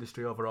gaming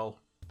industry overall?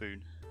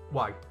 Boon.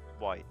 Why?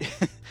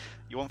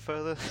 You want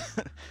further?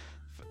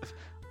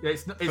 Yeah,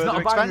 it's not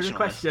a binary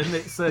question.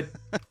 It's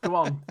go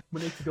on.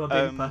 We need to go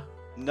deeper.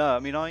 No, I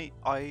mean I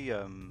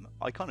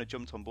kind of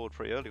jumped on board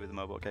pretty early with the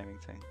mobile gaming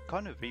thing.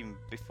 Kind of even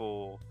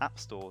before app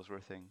stores were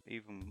a thing,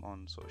 even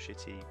on sort of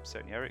shitty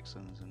Sony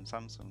Ericssons and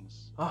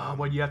Samsungs. Oh,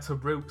 when you had to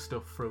route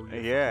stuff through.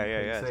 Yeah,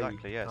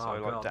 exactly. Yeah, so I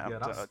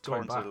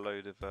torrented a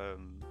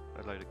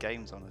load of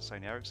games on a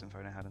Sony Ericsson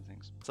phone I had and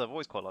things. So I've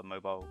always quite liked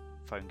mobile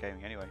phone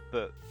gaming anyway.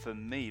 But for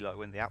me, like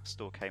when the App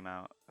Store came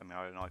out, I mean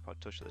I had an iPod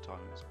Touch at the time.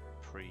 It was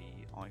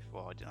pre-iPhone.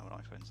 Well, I didn't have an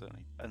iPhone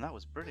certainly, and that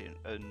was brilliant.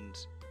 And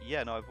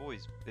yeah, no, I've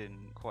always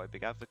been quite a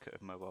big advocate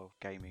of mobile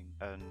gaming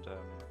and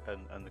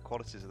the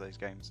qualities of those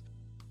games.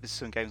 There's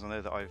some games on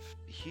there that I've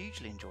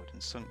hugely enjoyed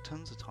and sunk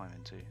tons of time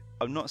into.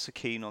 I'm not so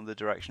keen on the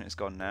direction it's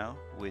gone now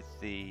with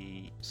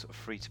the sort of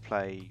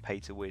free-to-play,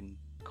 pay-to-win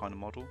kind of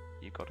model.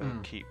 You've got to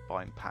keep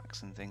buying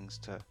packs and things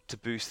to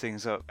boost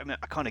things up. I mean,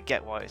 I kind of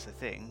get why it's a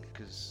thing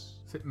because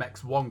it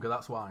makes Wonga,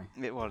 that's why.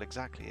 Well,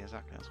 exactly,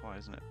 that's why,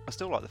 isn't it? I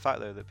still like the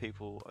fact though that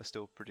people are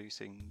still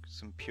producing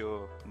some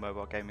pure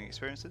mobile gaming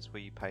experiences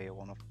where you pay a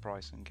one-off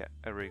price and get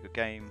a really good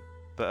game.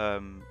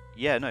 But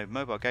yeah, no,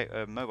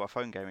 mobile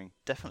phone gaming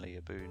definitely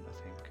a boon, I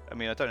think. I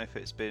mean, I don't know if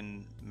it's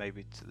been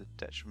maybe to the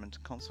detriment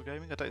of console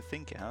gaming. I don't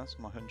think it has.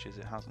 My hunch is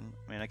it hasn't.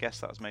 I mean, I guess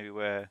that's maybe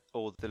where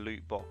all the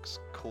loot box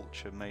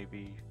culture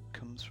maybe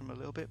comes from a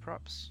little bit,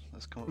 perhaps.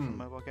 That's come up from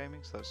mobile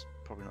gaming, so that's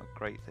probably not a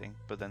great thing.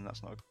 But then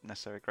that's not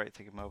necessarily a great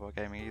thing of mobile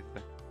gaming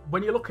either.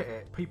 When you look at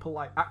it, people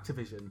like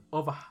Activision,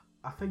 over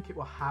I think it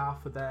was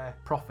half of their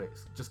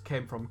profits just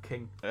came from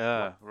King.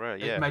 Right,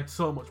 yeah. It made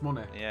so much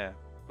money. Yeah.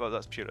 Well,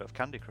 that's purely of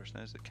Candy Crush,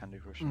 no? Is it Candy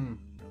Crush and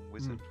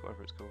Wizard,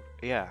 whatever it's called?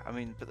 Yeah, I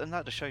mean, but then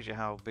that just shows you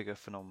how big a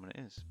phenomenon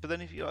it is. But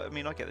then if you, I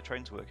mean, I get the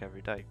train to work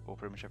every day, or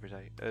pretty much every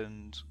day,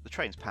 and the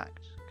train's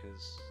packed,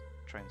 because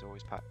trains are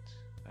always packed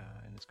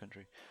in this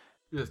country.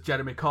 There's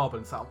Jeremy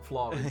Corbyn sat on the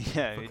floor in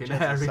yeah, fucking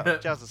area.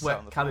 Jazz sat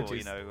on the floor,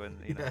 you know,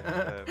 and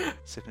Yeah.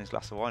 sipping his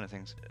glass of wine and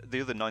things. The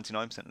other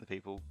 99% of the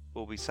people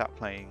will be sat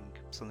playing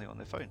something on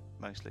their phone,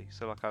 mostly.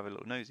 So like I have a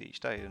little nosy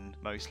each day, and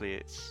mostly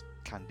it's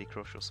Candy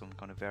Crush or some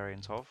kind of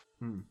variant of,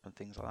 and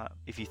things like that.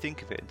 If you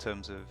think of it in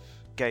terms of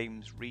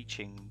games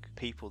reaching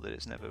people that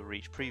it's never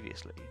reached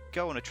previously,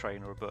 go on a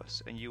train or a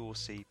bus and you will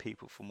see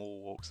people from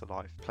all walks of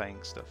life playing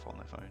stuff on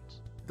their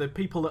phones. The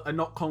people that are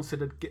not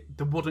considered,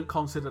 they wouldn't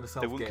consider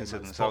themselves gamers,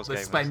 consider themselves but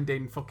they're gamers.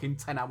 spending fucking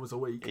 10 hours a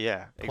week.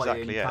 Yeah, playing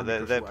exactly. Yeah, Candy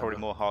Crush they're or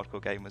probably whatever. more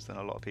hardcore gamers than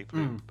a lot of people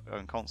who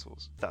own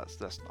consoles. That's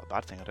not a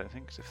bad thing, I don't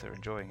think, because if they're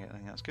enjoying it, I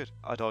think that's good.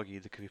 I'd argue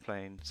they could be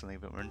playing something a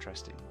bit more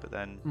interesting, but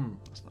then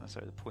that's not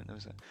necessarily the point, though,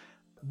 is it?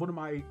 One of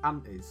my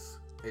aunties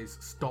is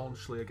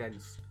staunchly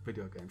against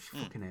video games. She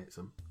fucking hates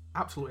them.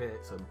 Absolutely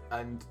hates them.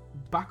 And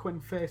back when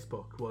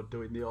Facebook were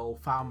doing the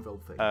old Farmville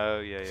thing, Oh,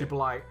 yeah, she'd be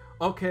like,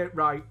 okay,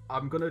 right,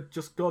 I'm going to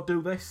just go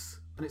do this.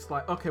 And it's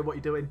like, okay, what are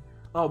you doing?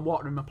 Oh, I'm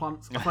watering my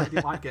plants. I thought you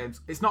didn't like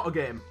games. It's not a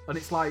game. And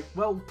it's like,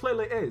 well,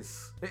 clearly it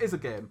is. It is a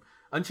game.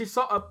 And she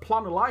sort of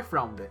plan a life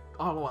around it.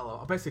 Oh, well,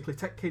 I basically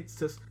take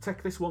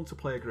this one to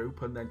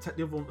playgroup and then take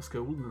the other one to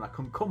school, and then I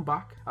can come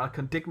back and I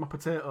can dig my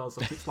potatoes.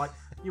 And it's like,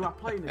 you are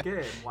playing a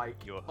game.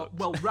 Like, You're hooked.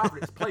 well, rather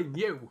it's playing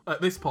you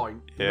at this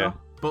point. You Yeah. know?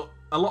 But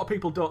a lot of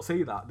people don't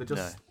see that. They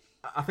just,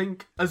 I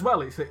think, as well,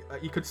 it's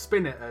you could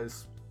spin it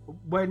as,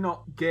 we're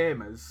not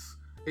gamers.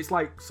 It's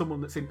like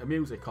someone that's into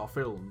music or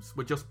films.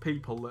 We're just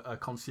people that are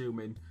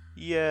consuming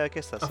Yeah, I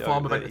guess that's a the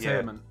form of argument,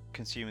 entertainment.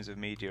 consumers of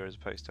media as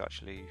opposed to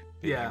actually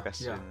being Yeah,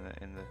 invested yeah.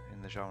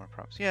 in the genre,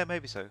 perhaps. Yeah,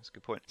 maybe so. That's a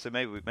good point. So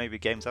maybe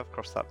games have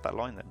crossed that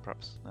line then,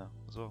 perhaps now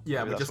as well. Yeah,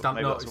 Maybe we that's just what-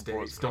 haven't maybe that's noticed what it.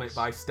 brought It's us done it across.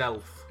 by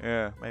stealth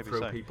Yeah, maybe through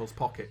so. people's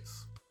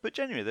pockets. But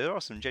genuinely, there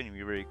are some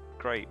genuinely really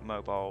great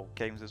mobile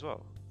games as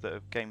well. That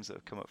are games that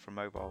have come up from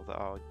mobile that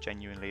are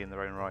genuinely in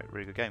their own right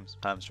really good games.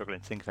 I'm struggling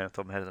to think of any off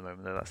the top of my head at the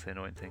moment, though. That's the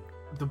annoying thing.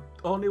 The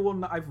only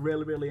one that I've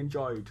really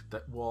enjoyed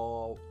that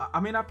was... I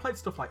mean, I played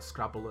stuff like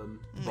Scrabble and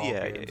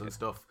board games and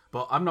stuff,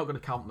 but I'm not going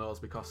to count those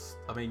because,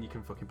 I mean, you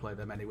can fucking play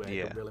them anyway.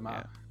 It doesn't really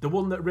matter. The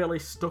one that really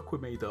stuck with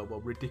me, though,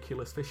 was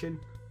Ridiculous Fishing.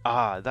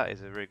 Ah, that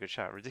is a really good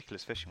shout.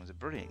 Ridiculous Fishing was a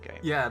brilliant game.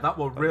 Yeah, that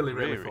was really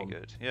fun.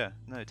 good. Yeah,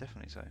 no,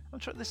 definitely so. I'm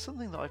trying. There's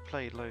something that I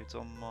played loads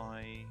on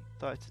my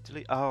that I had to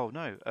delete. Oh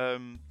no,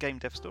 Game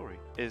Dev Story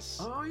is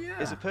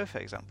a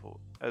perfect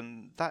example,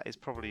 and that is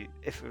probably,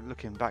 if we're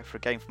looking back for a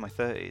game from my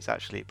 30s,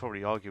 actually it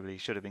probably arguably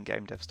should have been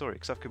Game Dev Story,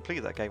 because I've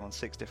completed that game on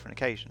 6 different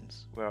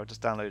occasions, where I'll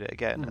just download it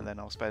again and then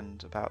I'll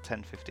spend about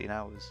 10-15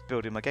 hours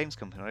building my games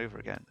company over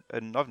again.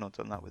 And I've not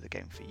done that with a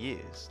game for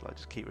years. Like,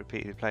 just keep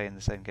repeatedly playing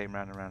the same game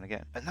round and round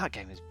again, and that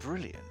game is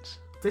brilliant.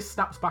 This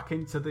snaps back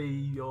into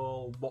the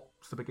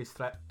what's the biggest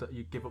threat that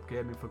you give up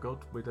gaming for good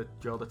with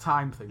the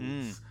time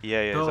things.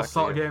 Yeah, Those exactly,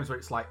 sort of games where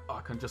it's like,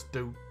 I can just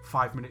do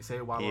 5 minutes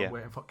here while I'm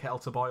waiting for kettle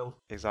to boil.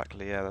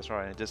 Exactly, yeah, that's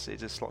right. It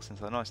just slots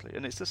into that nicely,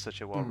 and it's just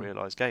such a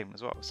well-realised game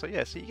as well. So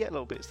yeah, so you get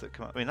little bits that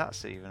come up. I mean, I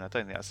don't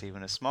think that's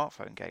even a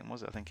smartphone game,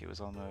 was it? I think it was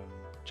on a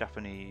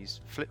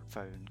Japanese flip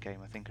phone game,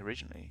 I think,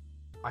 originally.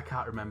 I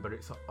can't remember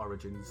its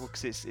origins. Well,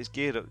 because it's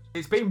geared up.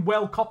 It's been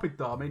well copied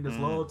though. I mean, there's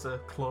loads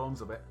of clones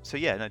of it. So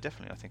yeah, no,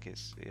 definitely, I think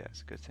it's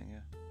a good thing.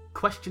 Yeah.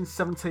 Question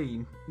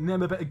 17.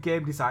 Name a bit of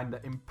game design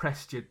that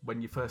impressed you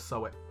when you first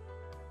saw it.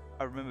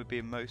 I remember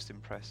being most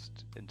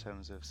impressed in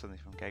terms of something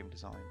from game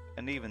design,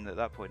 and even at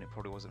that point it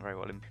probably wasn't very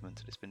well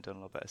implemented. It's been done a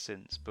lot better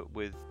since, but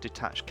with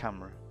detached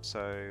camera,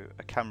 so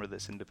a camera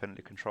that's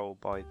independently controlled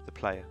by the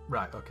player.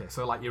 Right, okay,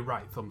 so like your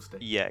right thumbstick.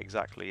 Yeah,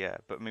 exactly, yeah.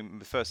 But I mean,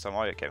 the first time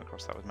I came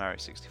across that was Mario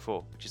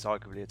 64, which is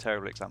arguably a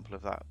terrible example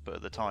of that, but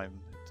at the time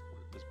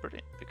it was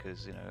brilliant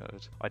because, you know,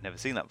 I'd never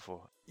seen that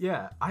before.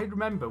 Yeah, I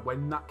remember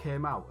when that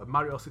came out and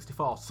Mario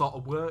 64 sort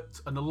of worked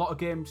and a lot of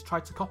games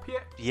tried to copy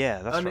it.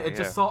 Yeah, that's and right. And it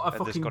just sort of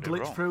And fucking got it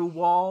glitched wrong. through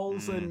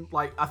walls and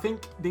like, I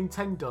think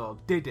Nintendo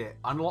did it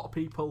and a lot of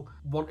people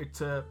wanted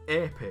to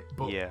ape it,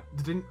 but they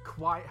didn't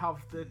quite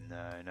have the...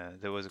 No,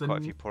 there was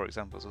quite a few poor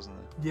examples, wasn't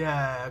there?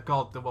 Yeah,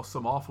 God, there was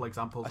some awful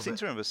examples I of seem it.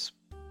 to remember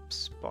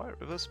Spyro.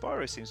 Well,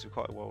 Spyro seems to be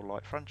quite a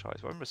well-liked franchise.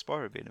 But I remember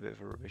Spyro being a bit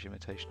of a rubbish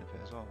imitation of it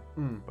as well.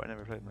 But I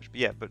never played much. But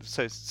yeah,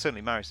 so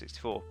certainly Mario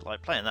 64.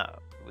 Like playing that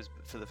was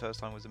for the first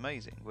time was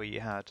amazing. Where you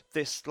had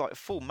this like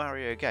full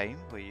Mario game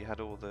where you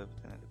had all the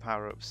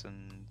power-ups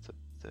and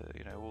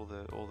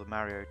all the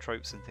Mario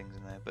tropes and things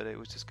in there, but it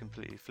was just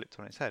completely flipped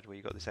on its head, where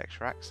you got this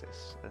extra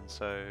axis, and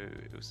so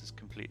it was this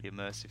completely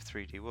immersive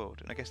 3D world.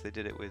 And I guess they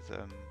did it with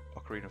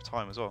Ocarina of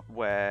Time as well,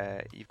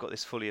 where you've got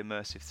this fully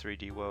immersive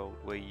 3D world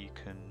where you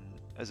can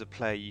as a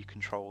player you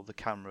control the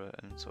camera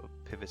and sort of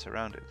pivot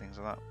around it and things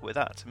like that. With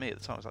that, to me at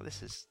the time, I was like,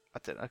 this is, I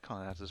can't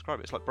know how to describe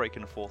it. It's like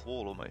breaking a fourth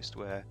wall almost,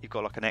 where you've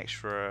got like an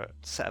extra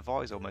set of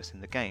eyes almost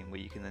in the game where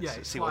you can then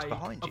see what's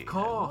behind you. Of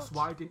course,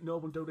 why didn't no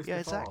one do this before? Yeah,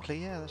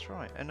 exactly, yeah, that's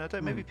right. And I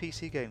don't, maybe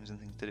PC games and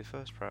things did it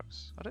first,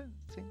 perhaps. I don't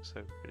think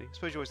so, really. I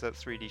suppose you always had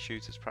 3D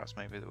shooters, perhaps,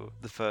 maybe, that were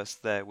the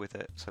first there with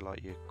it. So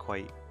like your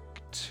Quake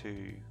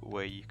 2,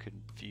 where you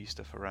can view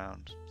stuff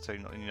around. So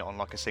you're not on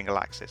like a single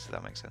axis, if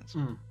that makes sense.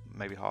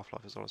 Maybe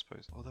Half-Life as well, I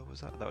suppose. Although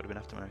that would have been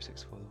after Mario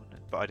 64, wouldn't it?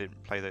 But I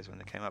didn't play those when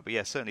they came out. But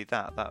yeah, certainly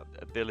that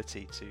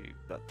ability to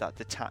that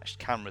detached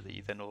camera that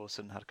you then all of a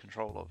sudden had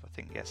control of. I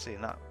think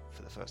seeing that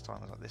for the first time,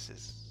 I was like, this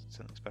is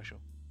something special.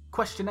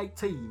 Question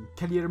 18.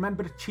 Can you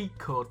remember the cheat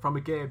code from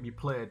a game you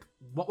played?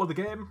 What were the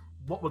game?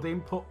 What were the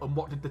input? And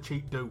what did the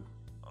cheat do?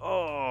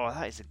 Oh,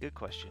 that is a good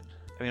question.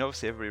 I mean,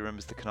 obviously everybody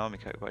remembers the Konami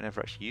code, but I never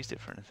actually used it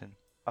for anything.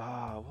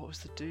 What was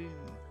the Doom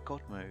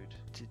God mode?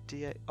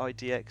 Did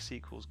IDX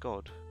equals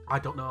God? I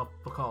don't know.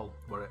 Fuck all.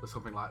 Were it was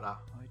something like that?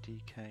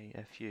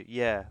 IDKFU.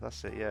 Yeah,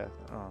 that's it. Yeah.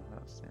 Oh,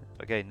 that's it.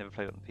 Again, never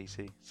played it on the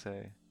PC, so.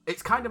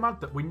 It's kind of mad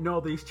that we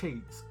know these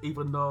cheats,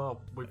 even though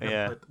we've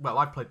never played... Well,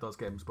 I've played those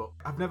games, but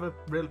I've never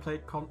really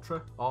played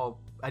Contra or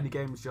any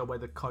games where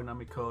the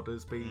Konami code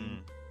has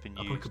been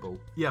applicable.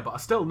 Used. Yeah, but I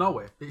still know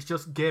it. It's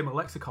just gamer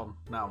lexicon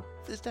now.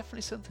 There's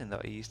definitely something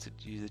that I used to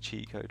use the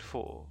cheat code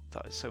for.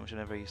 That is so much I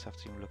never used to have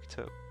to even look it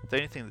up. The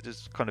only thing that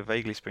does kind of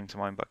vaguely spring to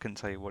mind, but I couldn't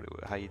tell you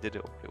how you did it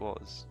or what it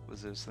was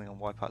there was something on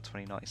Wipeout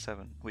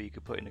 2097 where you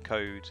could put in a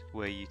code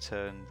where you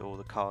turned all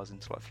the cars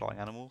into like flying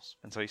animals.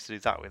 And so I used to do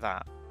that with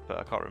that, but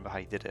I can't remember how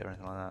you did it or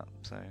anything like that.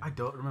 So I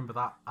don't remember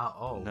that at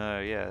all. No,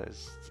 yeah,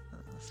 it's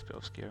a bit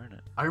obscure, isn't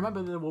it? I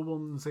remember there were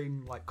ones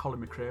in like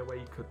Colin McRae where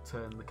you could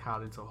turn the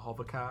car into a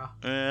hover car,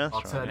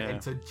 or turn it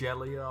into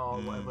jelly or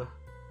whatever.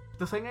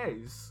 The thing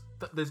is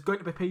that there's going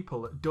to be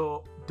people that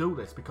don't do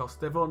this because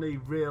they've only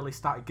really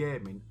started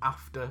gaming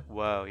after.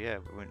 Well, yeah,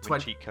 when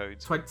cheat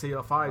codes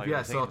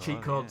 2005, so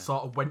cheat codes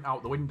sort of went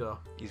out the window.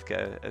 You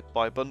get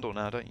buy a bundle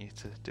now, don't you,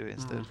 to do it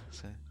instead?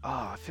 So,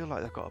 I feel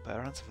like they've got a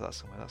better answer for that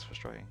somewhere. That's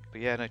frustrating.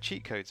 But yeah, no,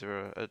 cheat codes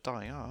are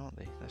dying out, aren't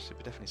they? That should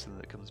be definitely something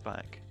that comes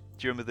back.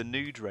 Do you remember the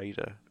Nude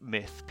Raider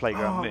myth,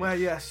 playground myth? Oh, well,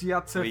 yes, you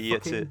had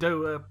to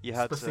do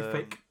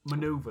specific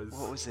manoeuvres.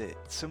 What was it?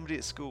 Somebody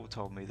at school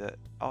told me that.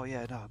 Oh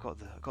yeah, no, I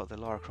got the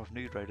Lara Croft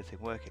Nude Raider thing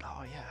working.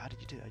 Oh yeah, how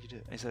did you do it?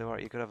 And he said, right,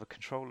 you've got to have a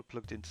controller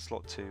plugged into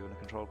slot 2 and a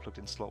controller plugged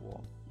in slot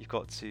 1. You've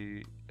got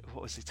to.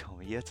 What was he telling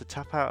me? You had to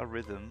tap out a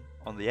rhythm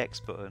on the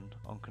X button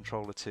on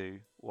controller 2,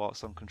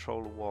 whilst on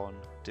controller 1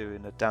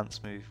 doing a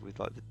dance move with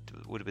like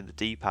would have been the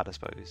D-pad, I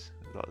suppose,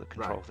 like the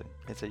control thing.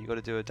 And so you got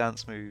to do a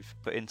dance move,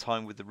 but in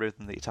time with the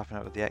rhythm that you're tapping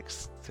out with the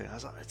X thing. I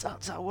was like,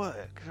 does that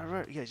work?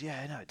 He goes,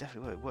 yeah, no, it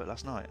definitely worked. It worked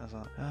last night. I was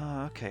like,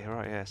 oh, okay,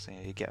 right, yeah. So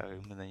you get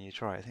home and then you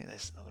try it. I think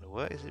that's not going to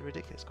work. Is it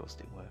ridiculous? Of course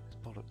it didn't work. It's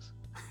bollocks.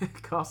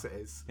 Of course it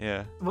is.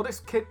 Yeah. Well,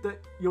 this kid that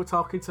you were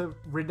talking to,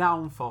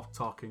 renowned for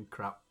talking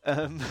crap.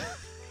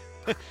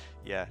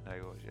 Yeah, no,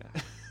 he was,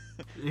 yeah.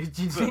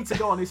 You need to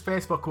go on his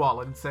Facebook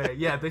wall and say,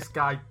 yeah, this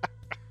guy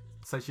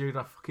says you're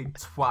a fucking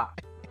twat.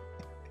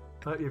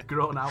 That you've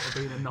grown out of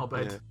being a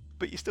knobhead. Yeah.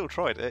 But you still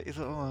tried it. You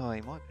thought, oh,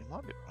 he might be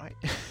right.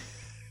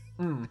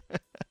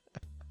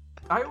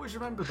 I always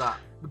remember that.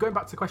 Going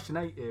back to question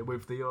 8 here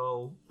with the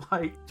all,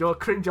 like, Joe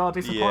cringe or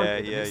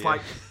disappointed. Yeah, it's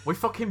like, we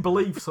fucking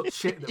believe such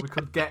shit that we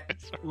could get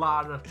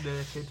Lara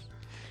naked.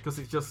 Because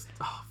it's just,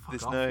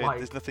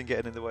 there's nothing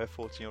getting in the way of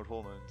 14-year-old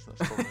hormones. That's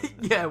the problem,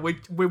 isn't it? Yeah,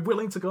 we're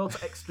willing to go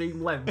to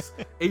extreme lengths,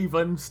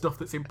 even stuff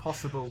that's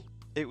impossible.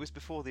 It was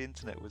before the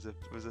internet was a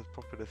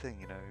popular thing,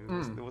 you know.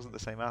 It wasn't the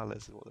same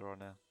outlets as what there are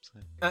now. So.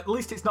 At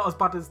least it's not as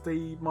bad as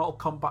the Mortal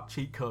Kombat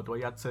cheat code where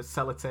you had to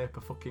sellotape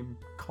a fucking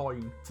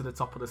coin to the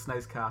top of the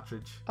SNES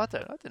cartridge. I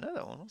didn't know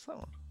that one. What's that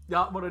one?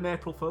 Yeah, one in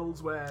April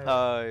Fools where...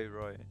 Oh,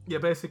 right. Yeah,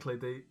 basically,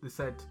 they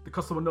said,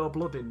 because there were no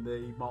blood in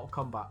the Mortal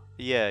Kombat...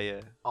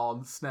 Yeah.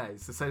 ...on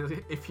SNES, they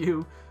said if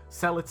you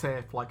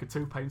sellotape like a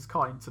 £2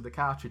 coin to the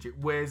cartridge, it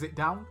weighs it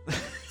down.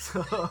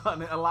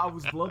 And it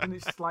allows blood, and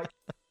it's just like...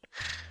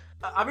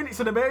 I mean, it's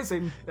an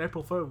amazing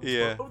April Fools,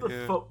 but who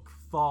the fuck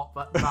thought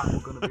that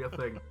was going to be a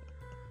thing?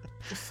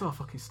 It's so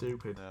fucking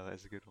stupid. No, that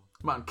is a good one.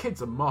 Man,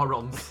 kids are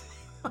morons.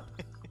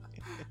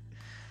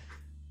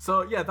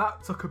 So, yeah,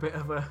 that took a bit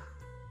of a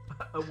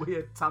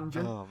weird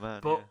tangent. Oh,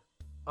 man, but,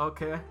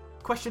 okay.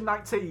 Question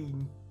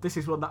 19. This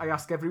is one that I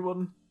ask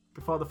everyone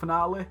before the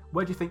finale.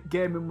 Where do you think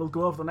gaming will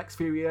go over the next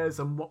few years,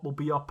 and what will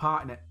be your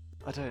part in it?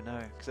 I don't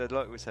know, because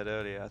like we said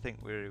earlier, I think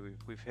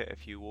we've hit a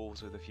few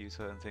walls with a few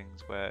certain things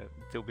where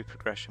there'll be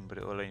progression, but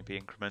it will only be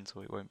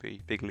incremental. It won't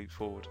be big leap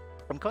forward.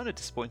 I'm kind of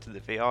disappointed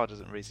that VR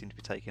doesn't really seem to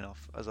be taking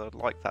off, as I'd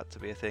like that to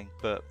be a thing,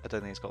 but I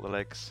don't think it's got the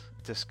legs.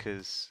 Just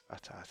because I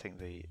think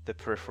the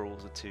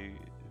peripherals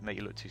make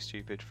you look too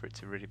stupid for it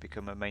to really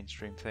become a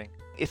mainstream thing.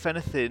 If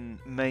anything,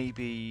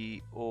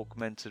 maybe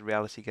augmented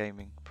reality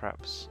gaming,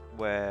 perhaps,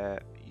 where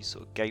you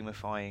sort of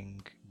gamifying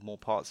more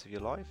parts of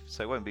your life.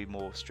 So it won't be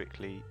more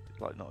strictly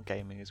like not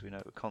gaming as we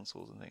know with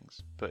consoles and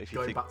things. But if you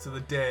Going think back to the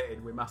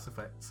dating with Mass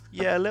Effect.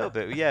 yeah, a little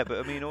bit, yeah. But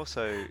I mean,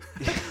 also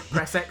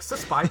Press X to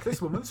spike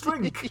this woman's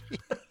drink.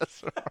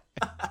 that's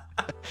right.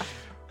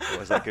 What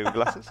was that? Google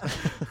Glasses?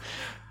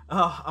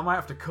 Oh, I might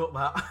have to cut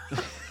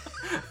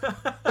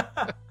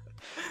that.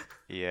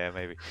 Yeah,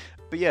 maybe.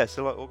 But yeah,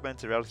 so like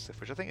augmented reality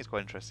stuff, which I think is quite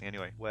interesting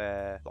anyway,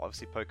 where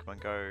obviously Pokemon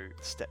Go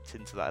stepped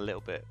into that a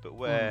little bit, but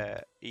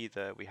where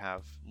either we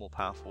have more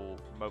powerful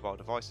mobile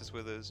devices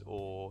with us,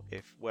 or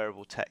if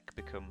wearable tech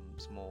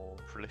becomes more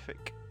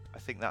prolific, I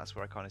think that's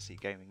where I kind of see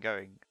gaming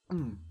going.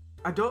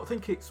 I don't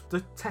think it's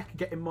the tech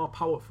getting more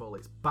powerful,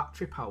 it's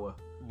battery power.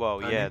 Well,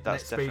 And yeah, internet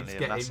that's speed's definitely a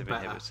getting massive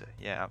better. inhibitor.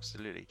 Yeah,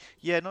 absolutely.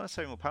 Yeah, not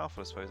necessarily more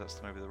powerful, I suppose.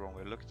 That's maybe the wrong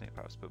way of looking at it,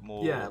 perhaps, but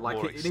more. Yeah, like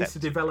more it needs to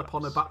accepted, develop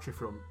on a perhaps. battery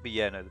front. But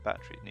yeah, no, the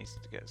battery needs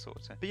to get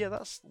sorted. But yeah,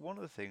 that's one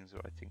of the things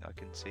where I think I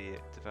can see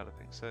it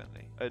developing,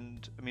 certainly.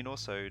 And I mean,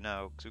 also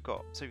now, because we've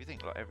got, so if you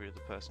think like every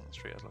other person on the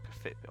street has like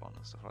a Fitbit on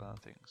and stuff like that,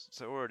 and things.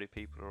 So already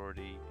people are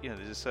already, you know,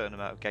 there's a certain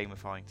amount of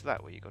gamifying to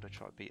that where you've got to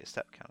try to beat a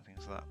step count and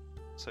things like that.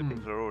 So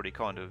people are already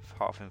kind of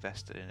half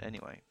invested in it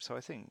anyway. So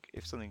I think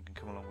if something can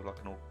come along with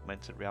like an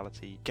augmented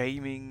reality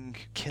gaming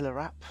killer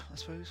app, I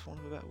suppose, for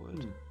want of a better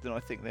word, then I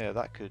think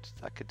that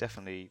could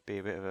definitely be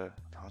a bit of a,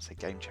 I would say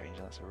game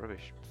changer, that's a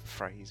rubbish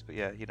phrase, but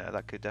yeah, you know,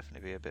 that could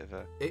definitely be a bit of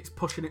a... It's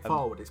pushing it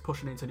forward, it's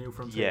pushing into new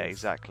frontiers. Yeah,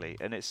 exactly.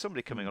 And it's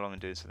somebody coming along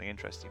and doing something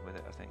interesting with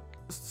it, I think.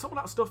 Some of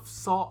that stuff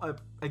sort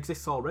of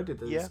exists already.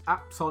 There's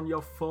apps on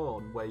your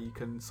phone where you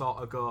can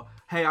sort of go,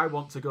 hey, I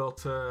want to go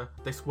to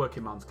this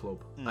working man's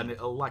club, and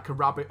it'll like a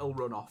rabbit will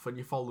run off and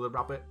you follow the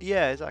rabbit.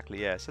 Yeah,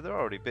 exactly, yeah. So there are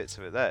already bits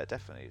of it there,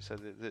 definitely. So,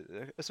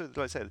 so like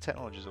I say, the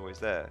technology is always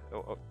there,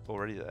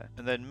 already there.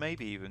 And then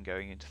maybe even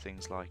going into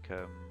things like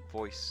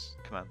voice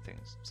command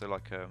things, so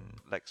like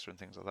Alexa and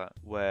things like that,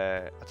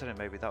 where, I don't know,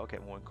 maybe that'll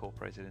get more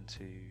incorporated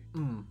into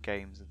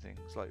games and things.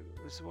 Like,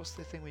 what's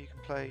the thing where you can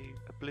play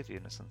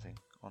Oblivion or something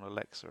on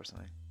Alexa or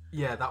something?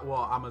 Yeah, that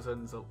was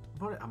Amazon's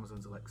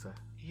Alexa.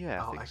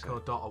 Yeah, I think Echo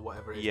so. Dot or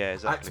whatever it is. Yeah,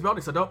 exactly. To be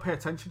honest, I don't pay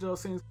attention to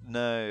those things.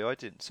 No, I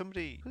didn't.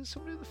 Somebody in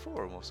the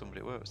forum or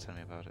somebody at work was telling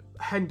me about it.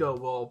 Hendo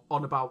was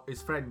on about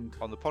his friend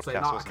On the podcast, saying,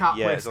 I wasn't can't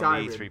it? play It's on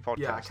Skyrim. the E3 podcast.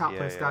 Yeah, I can't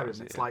play Skyrim.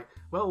 was it? It's like,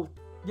 well,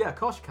 yeah, of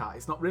course you can't.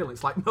 It's not real.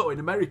 It's like, no, in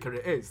America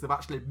it is. They've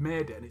actually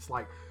made it, and it's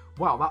like,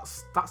 wow,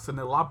 that's an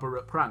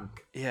elaborate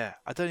prank. Yeah,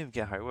 I don't even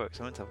get how it works.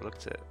 I went to have a look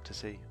at it to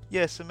see.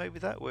 Yeah, so maybe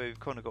that way we've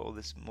kind of got all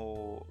this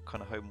more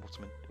kind of home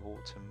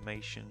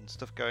automation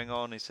stuff going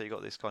on. And so you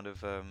got this kind of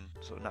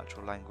sort of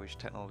natural language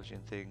technology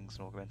and things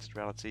and augmented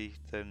reality.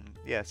 Then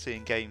yeah,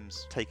 seeing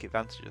games take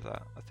advantage of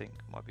that, I think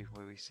might be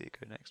where we see it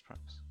go next,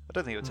 perhaps. I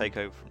don't think it'll take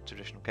over from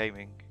traditional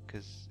gaming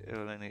because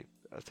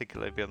I think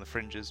it'll only be on the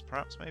fringes,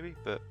 perhaps, maybe.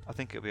 But I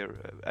think it'll be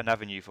an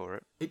avenue for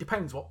it. It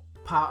depends what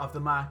part of the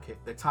market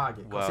they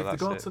target. Because Well, if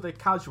they go that's to the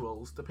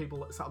casuals, the people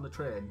that sat on the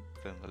train,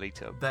 Then the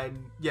lead up.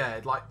 then yeah,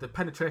 like the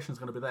penetration's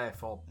going to be there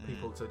for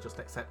people to just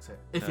accept it.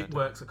 If No, it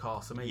works, of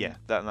course. I mean, Yeah,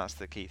 that's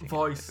the key thing.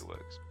 Voice- If it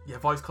works. yeah,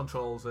 voice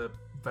controls are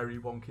very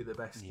wonky at the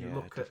best. You Yeah,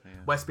 look at, definitely, yeah.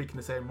 we're speaking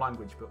the same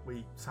language, but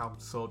we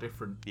sound so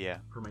different Yeah.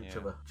 from each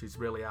yeah. other, which is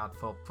really hard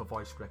for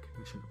voice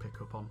recognition to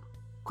pick up on.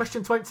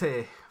 Question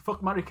 20.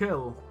 Fuck, marry,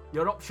 kill.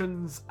 Your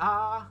options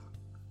are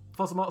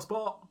Forza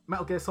Motorsport,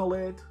 Metal Gear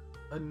Solid,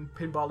 and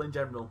pinball in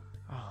general.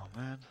 Oh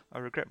man, I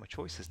regret my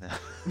choices now.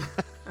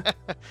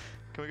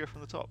 Can we go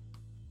from the top?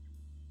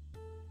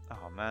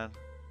 Oh man,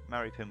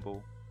 marry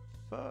pinball.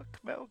 Fuck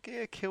Metal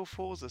Gear, kill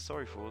Forza.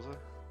 Sorry, Forza.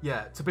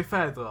 Yeah, to be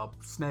fair though,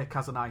 Snake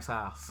has a nice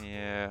ass.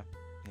 Yeah,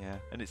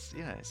 and it's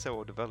it's so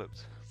well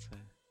developed. So.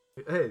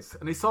 It is,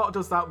 and he sort of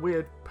does that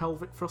weird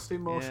pelvic thrusting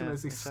motion Yeah,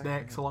 as he exactly,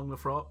 snakes yeah. along the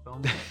floor.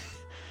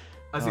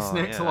 As he Oh,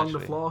 snakes yeah, along the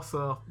actually. floor,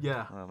 so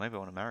yeah. Well, maybe I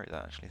want to marry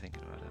that. Actually,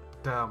 thinking about it.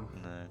 Damn.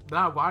 No.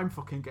 Now I'm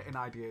fucking getting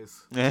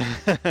ideas.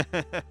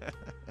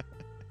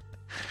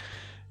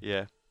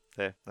 Yeah,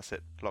 there. That's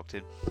it. Locked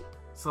in.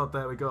 So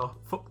there we go.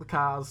 Fuck the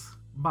cars,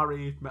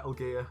 marry Metal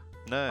Gear.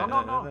 No,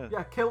 Oh no.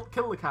 yeah, kill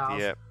the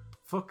cars. Yeah.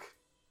 Fuck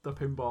the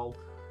pinball.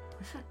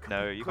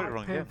 No, you got it Quite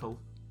wrong again. painful.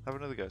 Have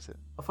another go at it.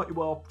 I thought you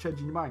were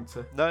changing your mind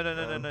to.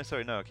 No.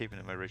 Sorry, no. I'm keeping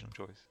it my original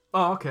choice.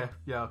 Oh, okay.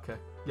 Yeah, okay.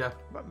 Yeah,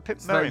 So there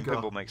Marrying you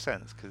go. pinball makes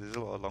sense because there's a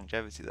lot of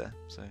longevity there.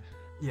 So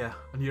yeah.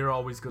 And you're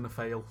always gonna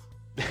fail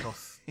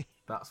because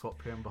that's what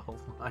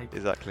pinball's like.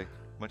 exactly,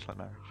 much like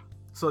marriage.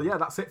 So yeah,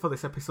 that's it for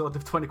this episode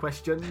of 20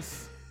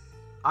 Questions.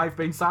 I've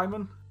been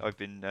Simon, I've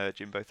been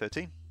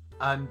Jimbo13.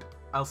 and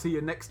I'll see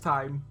you next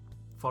time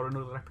for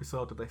another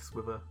episode of this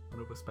with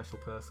another special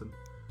person.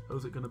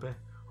 Who's it gonna be?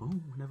 Oh,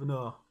 we never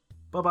know.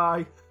 Bye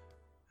bye.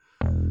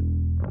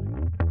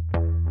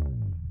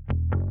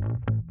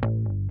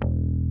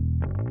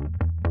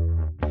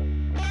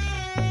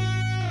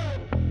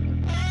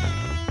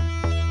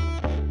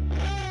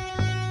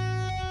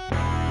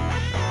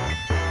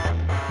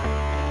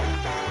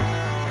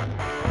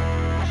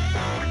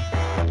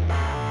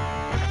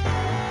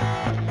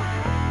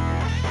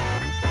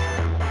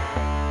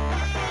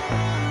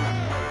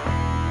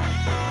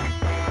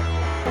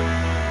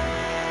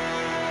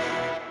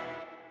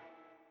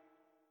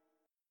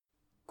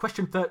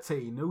 Question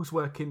 13. Whose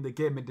work in the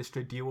game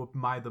industry do you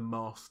admire the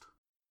most?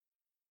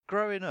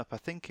 Growing up, I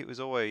think it was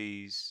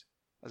always...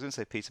 I was going to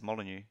say Peter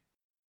Molyneux.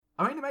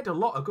 I mean, he made a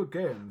lot of good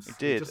games. He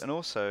did, and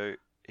also...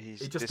 He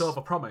just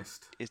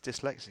overpromised. He's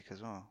dyslexic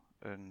as well.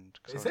 And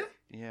is it?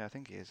 Yeah, I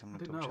think he is. I'm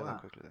going to double check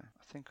that quickly though.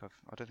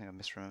 I don't think I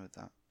misremembered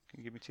that. Can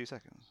you give me 2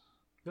 seconds?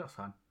 Yeah, that's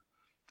fine.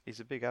 He's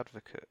a big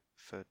advocate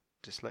for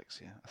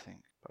dyslexia, I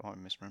think. But I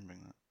might be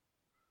misremembering that.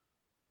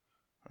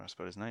 Or I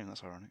spelled his name,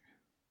 that's ironic.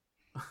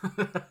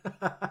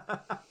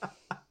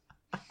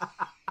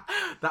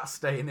 That's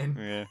staying in.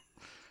 Yeah.